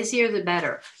 The crazier, the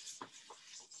better.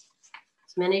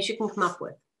 As many as you can come up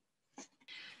with.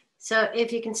 So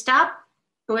if you can stop,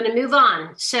 we're going to move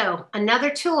on. So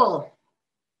another tool.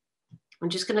 I'm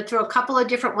just going to throw a couple of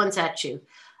different ones at you.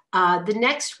 The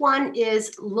next one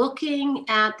is looking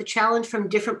at the challenge from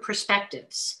different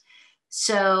perspectives.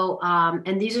 So,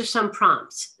 and these are some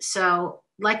prompts. So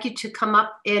I'd like you to come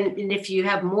up, and if you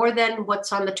have more than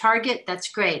what's on the target,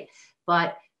 that's great.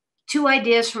 But 2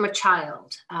 ideas from a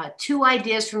child, 2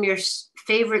 ideas from your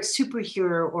favorite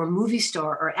superhero or movie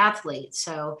star or athlete.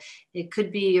 So it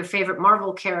could be your favorite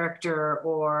Marvel character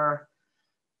or,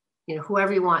 you know,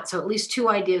 whoever you want. So at least 2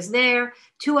 ideas there,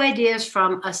 2 ideas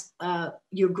from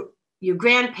your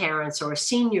grandparents or a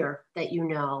senior that you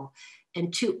know,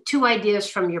 and two ideas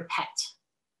from your pet.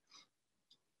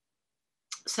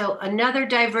 So another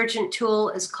divergent tool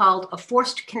is called a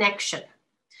forced connection.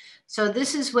 So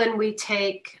this is when we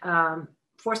take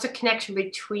force a connection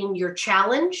between your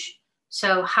challenge,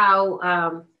 so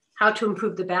how to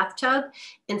improve the bathtub,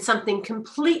 and something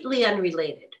completely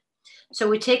unrelated. So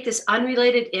we take this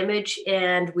unrelated image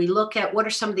and we look at what are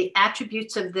some of the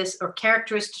attributes of this, or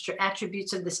characteristics or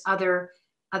attributes of this other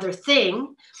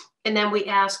thing. And then we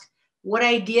ask, what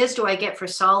ideas do I get for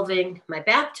solving my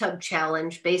bathtub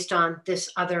challenge based on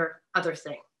this other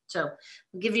thing? So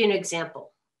I'll give you an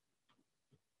example.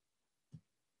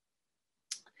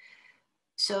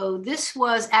 So this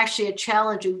was actually a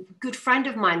challenge a good friend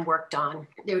of mine worked on.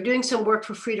 They were doing some work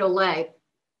for Frito-Lay.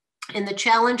 And the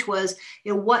challenge was,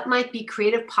 you know, what might be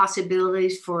creative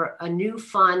possibilities for a new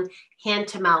fun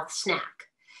hand-to-mouth snack?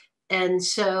 And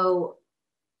so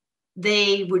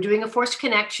they were doing a forced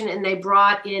connection, and they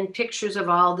brought in pictures of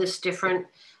all this different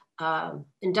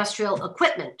industrial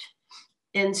equipment.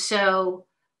 And so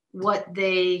what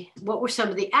were some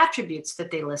of the attributes that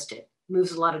they listed?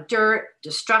 Moves a lot of dirt,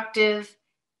 destructive,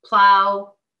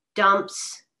 plow,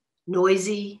 dumps,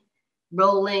 noisy,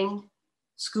 rolling,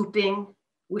 scooping,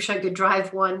 wish I could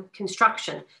drive one,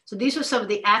 construction. So these were some of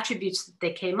the attributes that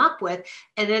they came up with.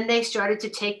 And then they started to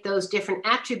take those different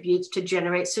attributes to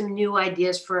generate some new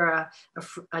ideas for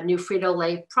a new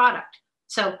Frito-Lay product.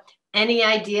 So any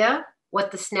idea what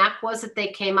the snack was that they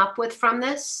came up with from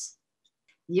this?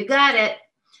 You got it.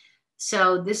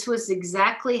 So this was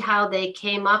exactly how they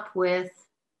came up with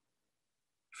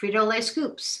Frito-Lay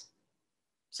scoops.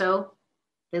 So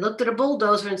they looked at a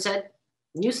bulldozer and said,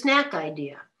 new snack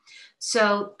idea.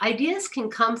 So ideas can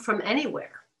come from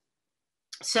anywhere.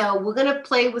 So we're going to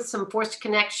play with some forced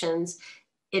connections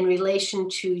in relation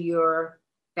to your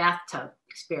bathtub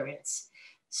experience.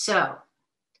 So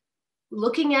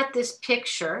looking at this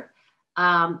picture,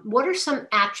 what are some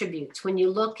attributes when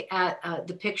you look at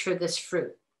the picture of this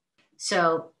fruit?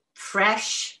 So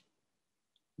fresh,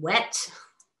 wet,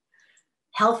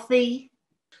 healthy.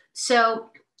 So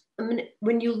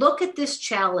when you look at this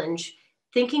challenge,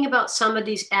 thinking about some of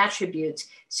these attributes,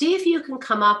 see if you can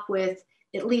come up with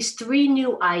at least 3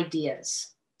 new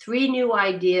ideas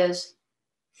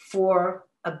for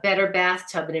a better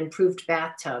bathtub, an improved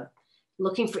bathtub.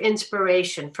 looking for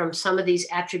inspiration from some of these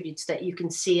attributes that you can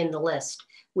see in the list,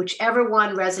 whichever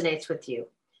one resonates with you.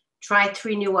 Try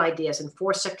 3 new ideas and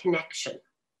force a connection.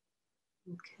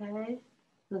 Okay,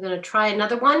 we're going to try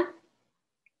another one.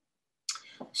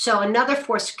 So another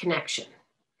forced connection.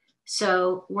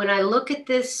 So when I look at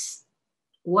this,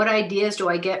 what ideas do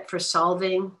I get for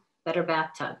solving better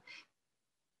bathtub?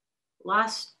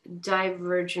 Last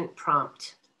divergent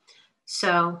prompt.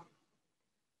 So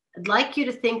I'd like you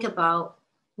to think about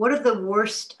what are the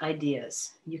worst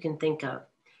ideas you can think of.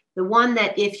 The one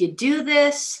that if you do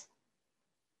this,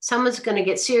 someone's going to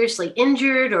get seriously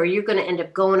injured or you're going to end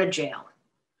up going to jail.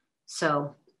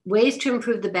 So ways to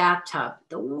improve the bathtub,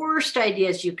 the worst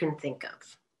ideas you can think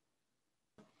of.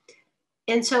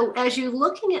 And so as you're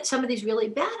looking at some of these really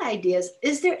bad ideas,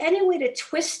 is there any way to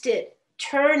twist it,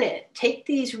 turn it, take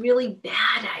these really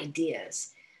bad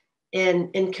ideas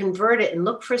and convert it and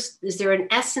look for, is there an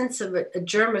essence of a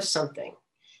germ of something?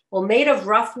 Well, made of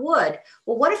rough wood.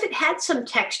 Well, what if it had some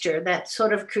texture that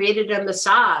sort of created a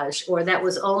massage, or that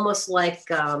was almost like,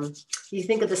 you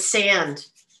think of the sand,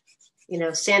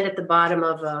 sand at the bottom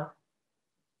of a,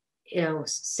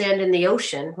 sand in the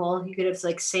ocean. Well, you could have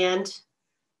like sand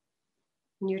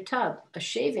in your tub, a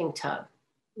shaving tub,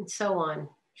 and so on.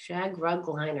 Shag rug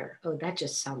liner. Oh, that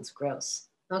just sounds gross.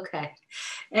 Okay.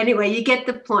 Anyway, you get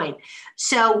the point.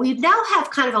 So we now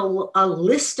have kind of a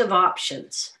list of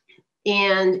options,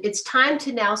 and it's time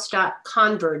to now start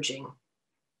converging.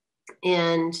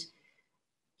 And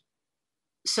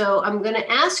so I'm going to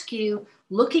ask you,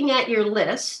 looking at your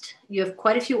list, you have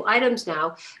quite a few items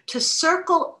now, to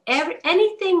circle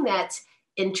anything that's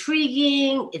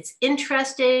intriguing, it's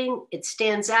interesting, it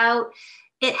stands out,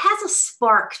 it has a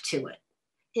spark to it.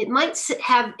 It might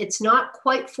have, it's not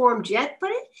quite formed yet,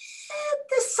 but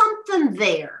there's something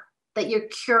there that you're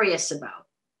curious about.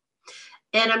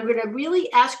 And I'm going to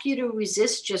really ask you to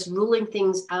resist just ruling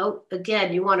things out.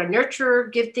 Again, you want to nurture,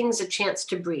 give things a chance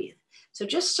to breathe. So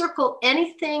just circle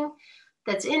anything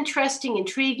that's interesting,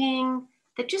 intriguing,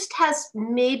 that just has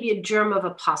maybe a germ of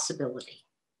a possibility,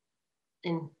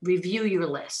 and review your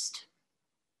list.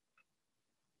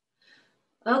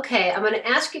 Okay, I'm going to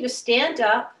ask you to stand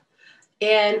up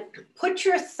and put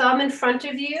your thumb in front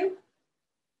of you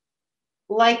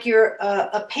like you're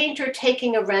a painter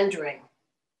taking a rendering,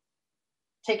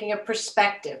 taking a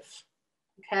perspective,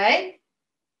 okay?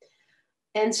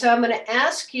 And so I'm going to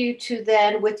ask you to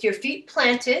then, with your feet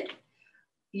planted,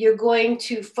 you're going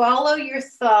to follow your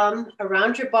thumb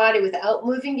around your body without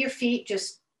moving your feet,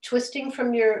 just twisting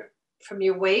from your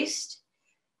waist,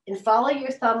 and follow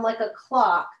your thumb like a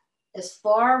clock as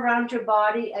far around your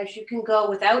body as you can go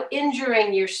without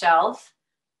injuring yourself,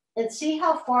 and see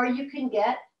how far you can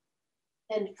get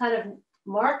and kind of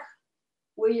mark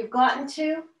where you've gotten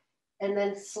to, and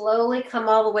then slowly come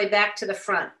all the way back to the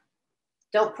front.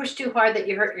 Don't push too hard that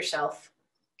you hurt yourself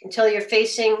until you're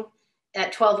facing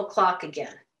at 12 o'clock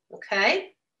again,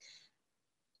 okay?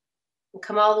 And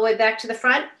come all the way back to the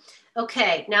front.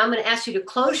 Okay, now I'm going to ask you to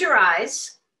close your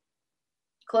eyes,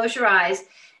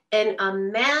 and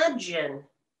imagine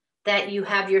that you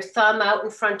have your thumb out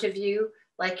in front of you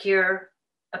like you're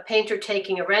a painter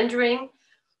taking a rendering,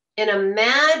 and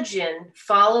imagine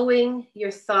following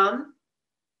your thumb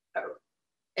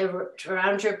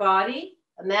around your body.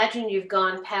 Imagine you've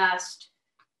gone past,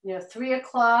 3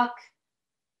 o'clock,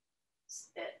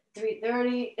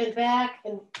 3:30 and back,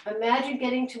 and imagine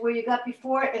getting to where you got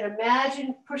before, and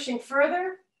imagine pushing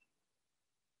further,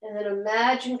 and then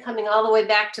imagine coming all the way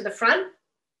back to the front.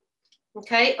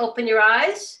 Okay, open your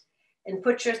eyes and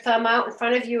put your thumb out in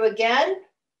front of you again,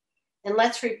 and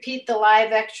let's repeat the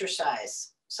live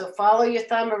exercise. So follow your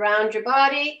thumb around your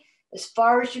body as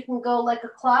far as you can go like a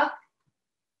clock,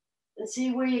 and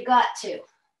see where you got to.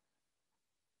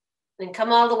 And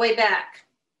come all the way back.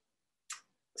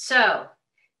 So,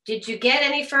 did you get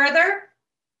any further?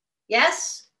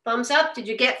 Yes? Thumbs up. Did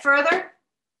you get further?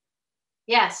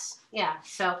 Yes. Yeah.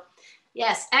 So,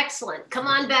 yes. Excellent. Come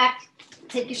on back.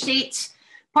 Take your seats.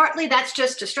 Partly that's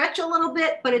just to stretch a little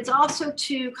bit, but it's also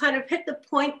to kind of hit the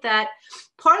point that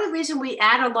part of the reason we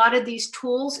add a lot of these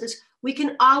tools is we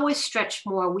can always stretch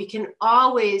more. We can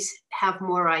always have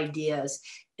more ideas.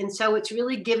 And so it's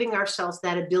really giving ourselves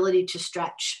that ability to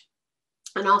stretch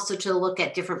and also to look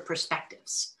at different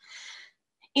perspectives.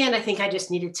 And I think I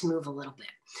just needed to move a little bit.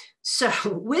 So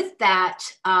with that,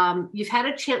 you've had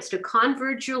a chance to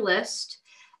converge your list,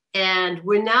 and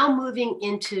we're now moving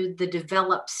into the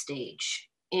develop stage.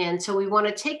 And so we want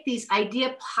to take these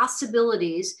idea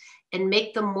possibilities and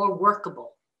make them more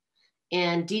workable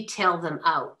and detail them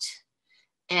out.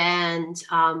 And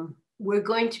we're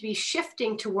going to be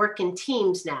shifting to work in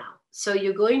teams now. So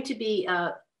you're going to be,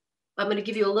 I'm going to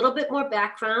give you a little bit more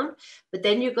background, but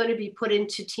then you're going to be put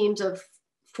into teams of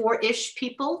 4-ish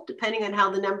people, depending on how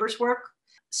the numbers work.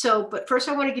 So, but first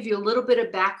I want to give you a little bit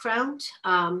of background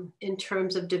in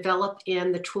terms of develop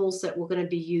and the tools that we're going to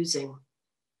be using.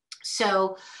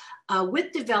 So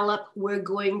with develop, we're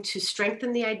going to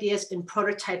strengthen the ideas and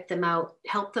prototype them out,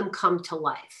 help them come to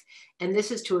life. And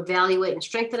this is to evaluate and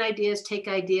strengthen ideas, take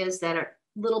ideas that are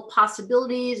little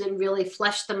possibilities and really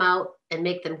flesh them out and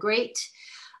make them great.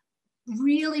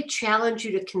 Really challenge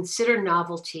you to consider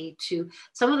novelty, to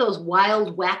some of those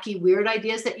wild, wacky, weird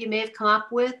ideas that you may have come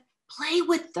up with. Play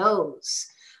with those.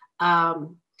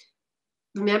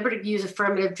 Remember to use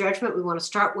affirmative judgment. We want to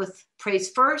start with praise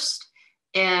first.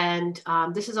 And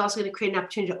this is also going to create an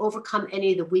opportunity to overcome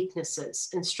any of the weaknesses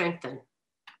and strengthen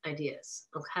ideas,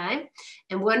 okay?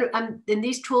 And then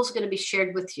these tools are going to be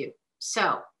shared with you.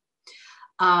 So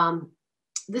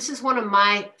this is one of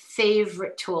my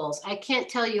favorite tools. I can't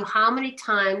tell you how many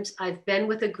times I've been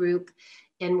with a group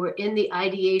and we're in the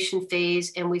ideation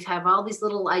phase and we have all these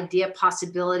little idea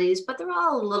possibilities, but they're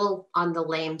all a little on the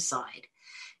lame side.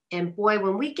 And boy,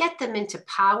 when we get them into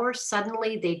power,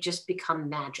 suddenly they just become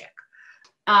magic.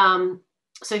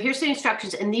 So here's the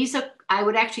instructions. And these are, I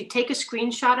would actually take a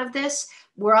screenshot of this.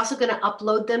 We're also going to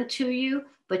upload them to you,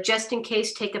 but just in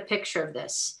case, take a picture of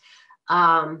this.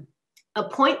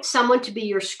 Appoint someone to be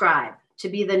your scribe, to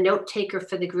be the note taker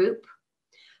for the group.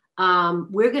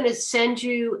 We're going to send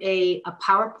you a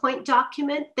PowerPoint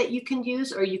document that you can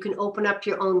use, or you can open up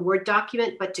your own Word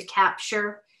document, but to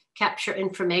capture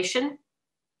information.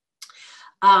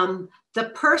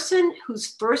 The person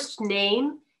whose first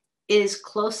name is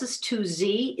closest to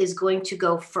Z is going to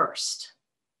go first.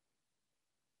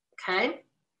 Okay.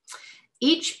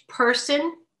 Each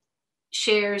person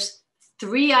shares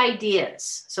 3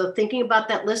 ideas. So thinking about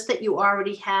that list that you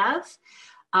already have,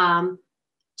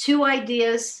 2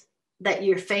 ideas that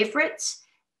your favorites,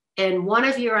 and 1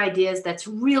 of your ideas that's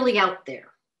really out there,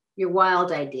 your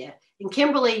wild idea. And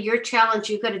Kimberly, your challenge,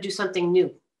 you've got to do something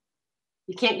new.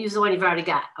 You can't use the one you've already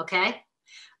got, okay?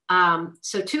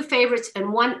 So 2 favorites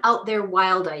and 1 out there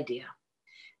wild idea.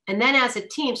 And then as a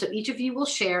team, so each of you will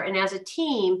share, and as a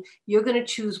team, you're going to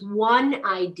choose 1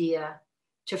 idea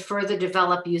to further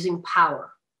develop using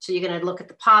power. So you're going to look at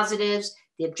the positives,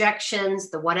 the objections,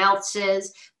 the what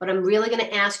else's, but I'm really going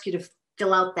to ask you to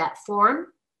fill out that form,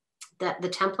 the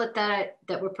template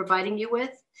that we're providing you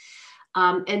with.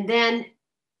 And then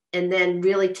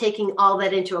really taking all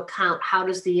that into account, how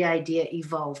does the idea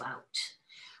evolve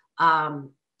out?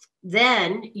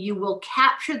 Then you will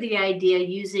capture the idea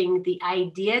using the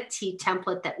idea T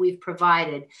template that we've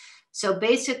provided. So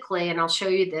basically, and I'll show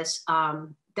you this,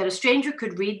 that a stranger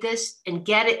could read this and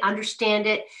get it, understand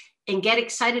it, and get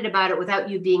excited about it without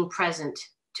you being present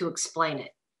to explain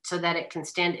it, so that it can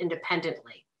stand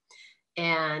independently.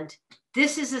 And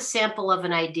this is a sample of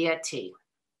an idea T.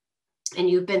 And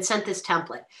you've been sent this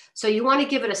template. So you want to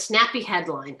give it a snappy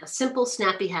headline, a simple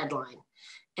snappy headline.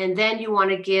 And then you want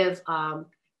to give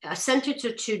a sentence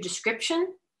or 2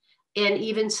 description, and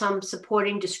even some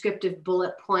supporting descriptive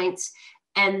bullet points,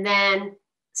 and then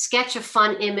sketch a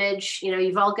fun image. You know,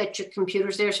 you've all got your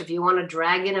computers there, so if you want to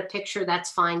drag in a picture, that's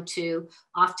fine too.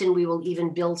 Often we will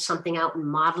even build something out and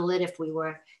model it if we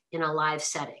were in a live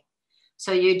setting.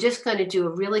 So you're just going to do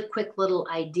a really quick little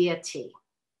idea T.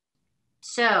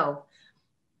 So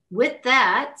with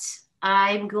that,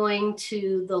 I'm going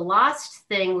to, the last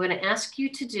thing we're going to ask you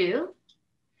to do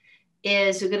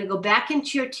is we're going to go back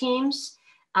into your teams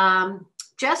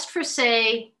just for,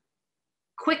 say,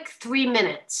 quick 3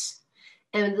 minutes.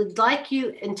 And I'd like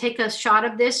you, and take a shot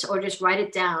of this or just write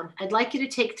it down. I'd like you to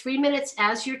take 3 minutes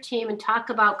as your team and talk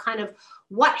about kind of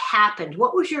what happened.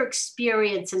 What was your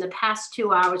experience in the past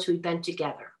 2 hours we've been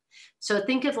together? So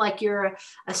think of like you're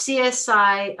a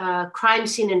CSI crime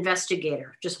scene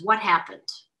investigator. Just what happened?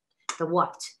 The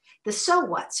what? The so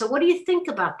what? So what do you think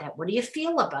about that? What do you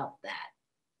feel about that?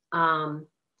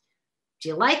 Do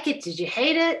you like it? Did you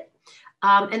hate it?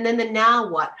 And then the now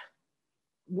what?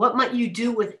 What might you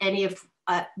do with any of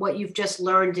what you've just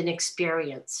learned and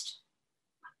experienced?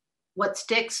 What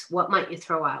sticks? What might you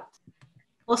throw out?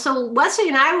 Well, so Leslie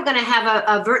and I were going to have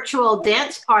a virtual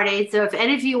dance party. So if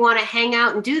any of you want to hang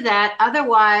out and do that,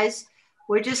 otherwise,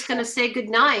 we're just going to say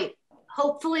goodnight.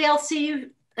 Hopefully I'll see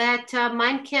you at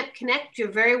Mindcamp Connect.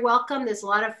 You're very welcome. There's a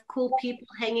lot of cool people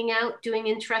hanging out, doing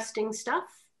interesting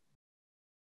stuff.